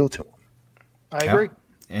major deal to him. I agree.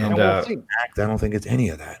 And I don't think it's any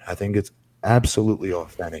of that. I think it's absolutely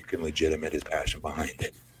authentic and legitimate, his passion behind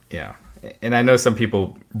it. Yeah. And I know some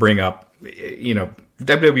people bring up,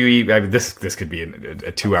 WWE, I mean, this could be a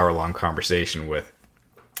 2-hour-long conversation with,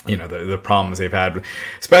 the problems they've had,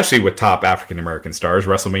 especially with top African-American stars.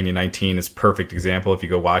 WrestleMania 19 is a perfect example. If you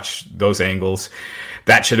go watch those angles,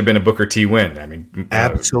 that should have been a Booker T win. I mean,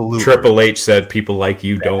 absolutely. Triple H said people like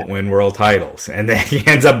you don't win world titles, and then he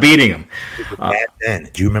ends up beating them. Then,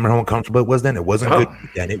 do you remember how uncomfortable it was then? It wasn't good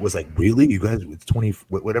then. It was like, really? You guys, it's 20,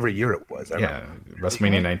 whatever year it was.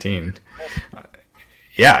 WrestleMania 19.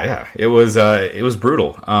 It was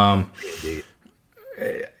brutal.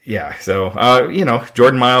 So,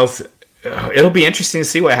 Jordan Miles, it'll be interesting to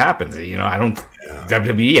see what happens.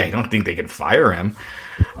 WWE, I don't think they can fire him,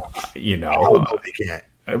 No, they can't.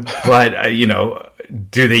 But,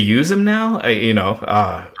 do they use him now?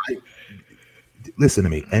 Listen to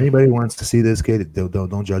me. Anybody who wants to see this kid,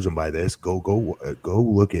 don't judge him by this. Go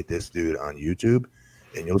look at this dude on YouTube,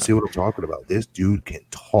 and you'll see what I'm talking about. This dude can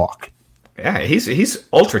talk. Yeah, he's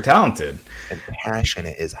ultra talented and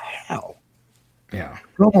passionate as hell. Yeah.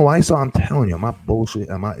 Promo I saw, I'm telling you, I'm not bullshit.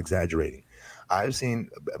 I'm not exaggerating. I've seen,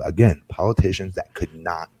 again, politicians that could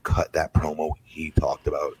not cut that promo he talked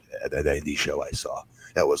about at that indie show I saw.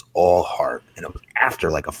 That was all heart. And it was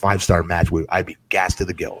after like a 5-star match where I'd be gassed to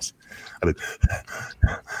the gills. I'd be,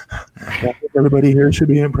 everybody here should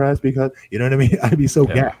be impressed because, you know what I mean? I'd be so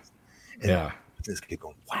gassed. And this kid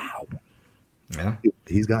going, wow. Yeah.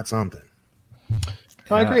 He's got something.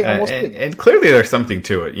 I agree. And clearly there's something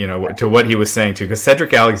to it, to what he was saying too, because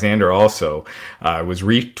Cedric Alexander also was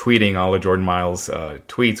retweeting all of Jordan Miles'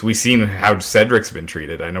 tweets. We've seen how Cedric's been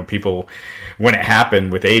treated. I know people, when it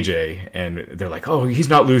happened with AJ, and they're like, "Oh, he's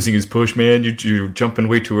not losing his push, man. You're jumping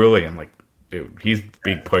way too early." I'm like, dude, he's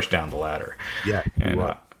being pushed down the ladder. Yeah.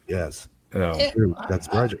 Yes.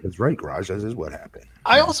 That's right, Garage. That is what happened.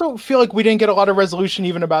 I also feel like we didn't get a lot of resolution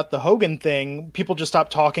even about the Hogan thing. People just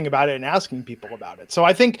stopped talking about it and asking people about it. So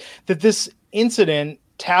I think that this incident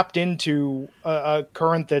tapped into a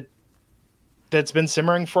current that's been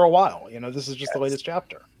simmering for a while. This is just the latest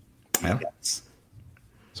chapter. Yeah. Yes.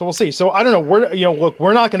 So we'll see. So I don't know.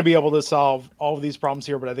 We're not going to be able to solve all of these problems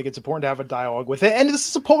here, but I think it's important to have a dialogue with it. And this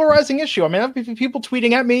is a polarizing issue. I mean, I have people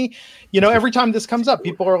tweeting at me, every time this comes up,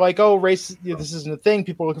 people are like, "Oh, race, this isn't a thing."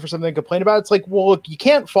 People are looking for something to complain about. It's like, well, look, you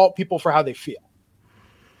can't fault people for how they feel.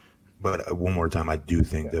 But one more time, I do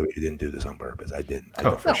think that we didn't do this on purpose. I didn't.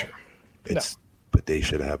 For sure. But they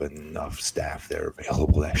should have enough staff there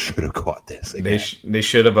available that should have caught this. Again. They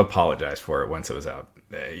should have apologized for it once it was out.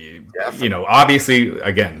 Obviously,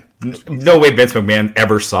 again, no way Vince McMahon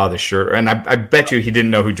ever saw the shirt, and I bet you he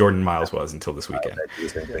didn't know who Jordan Miles was until this weekend.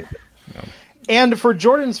 And for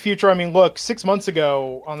Jordan's future, I mean, look, 6 months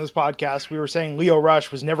ago on this podcast, we were saying Lio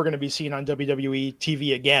Rush was never going to be seen on WWE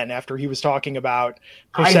TV again after he was talking about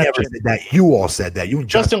perception. I never said that. You all said that. You and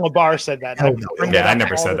Justin LaBar said that. I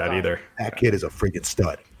never said that either. That kid is a freaking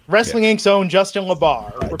stud. Wrestling Inc.'s own Justin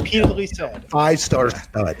LaBar repeatedly said. 5-star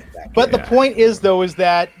stud. But the point is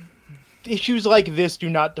that issues like this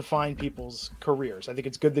do not define people's careers. I think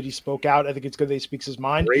it's good that he spoke out. I think it's good that he speaks his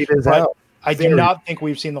mind. Great as hell. I do not think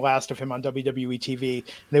we've seen the last of him on WWE TV,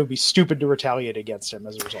 and it would be stupid to retaliate against him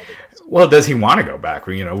as a result of this. Well, does he want to go back?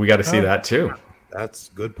 We got to see that too. That's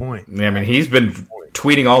a good point. I mean, he's been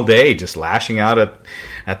tweeting all day, just lashing out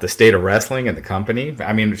at the state of wrestling and the company.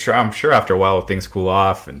 I mean, I'm sure after a while things cool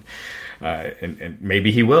off, and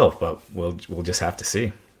maybe he will, but we'll just have to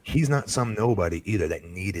see. He's not some nobody either that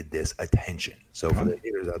needed this attention. So for the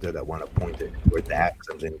haters out there that want to point it toward that, because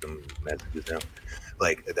I'm seeing some messages now,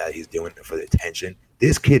 like that he's doing it for the attention.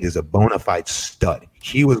 This kid is a bona fide stud.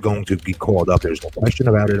 He was going to be called up. There's no question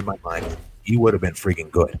about it in my mind. He would have been freaking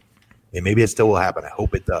good. And maybe it still will happen. I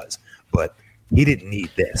hope it does. But he didn't need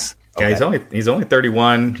this. Okay? Yeah, he's only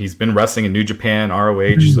 31. He's been wrestling in New Japan, ROH.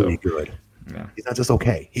 Really good. Yeah. He's not just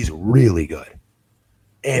okay. He's really good.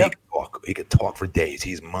 And he can talk for days.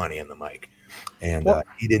 He's money on the mic. And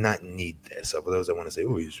he did not need this. So for those that want to say,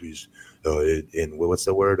 "Oh, he's in what's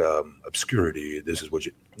the word? Obscurity." This is what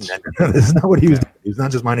you. This is not what he was. He's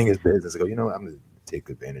not just minding his business. I go, I'm going to take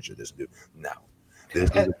advantage of this dude. No, this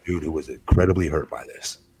is a dude who was incredibly hurt by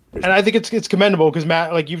this. And I think it's commendable because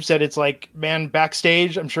Matt, like you've said, it's like, man,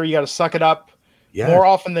 backstage, I'm sure you got to suck it up more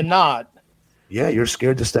often than not. Yeah, you're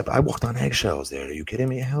scared to step. I walked on eggshells there. Are you kidding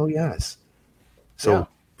me? Hell yes. So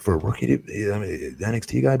for a rookie, the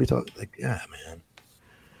NXT guy be talking like, yeah, man.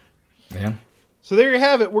 Yeah. So there you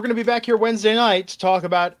have it. We're going to be back here Wednesday night to talk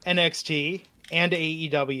about NXT and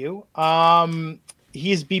AEW.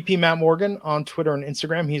 He's BP Matt Morgan on Twitter and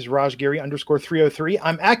Instagram. He's Rajgiri_303.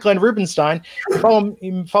 I'm at Glenn Rubenstein. Follow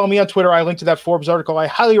me on Twitter. I linked to that Forbes article. I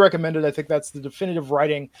highly recommend it. I think that's the definitive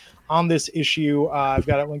writing on this issue. I've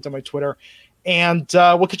got it linked on my Twitter. And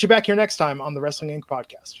we'll get you back here next time on the Wrestling Inc.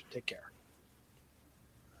 podcast. Take care.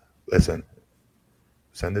 Listen,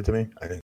 send it to me. I think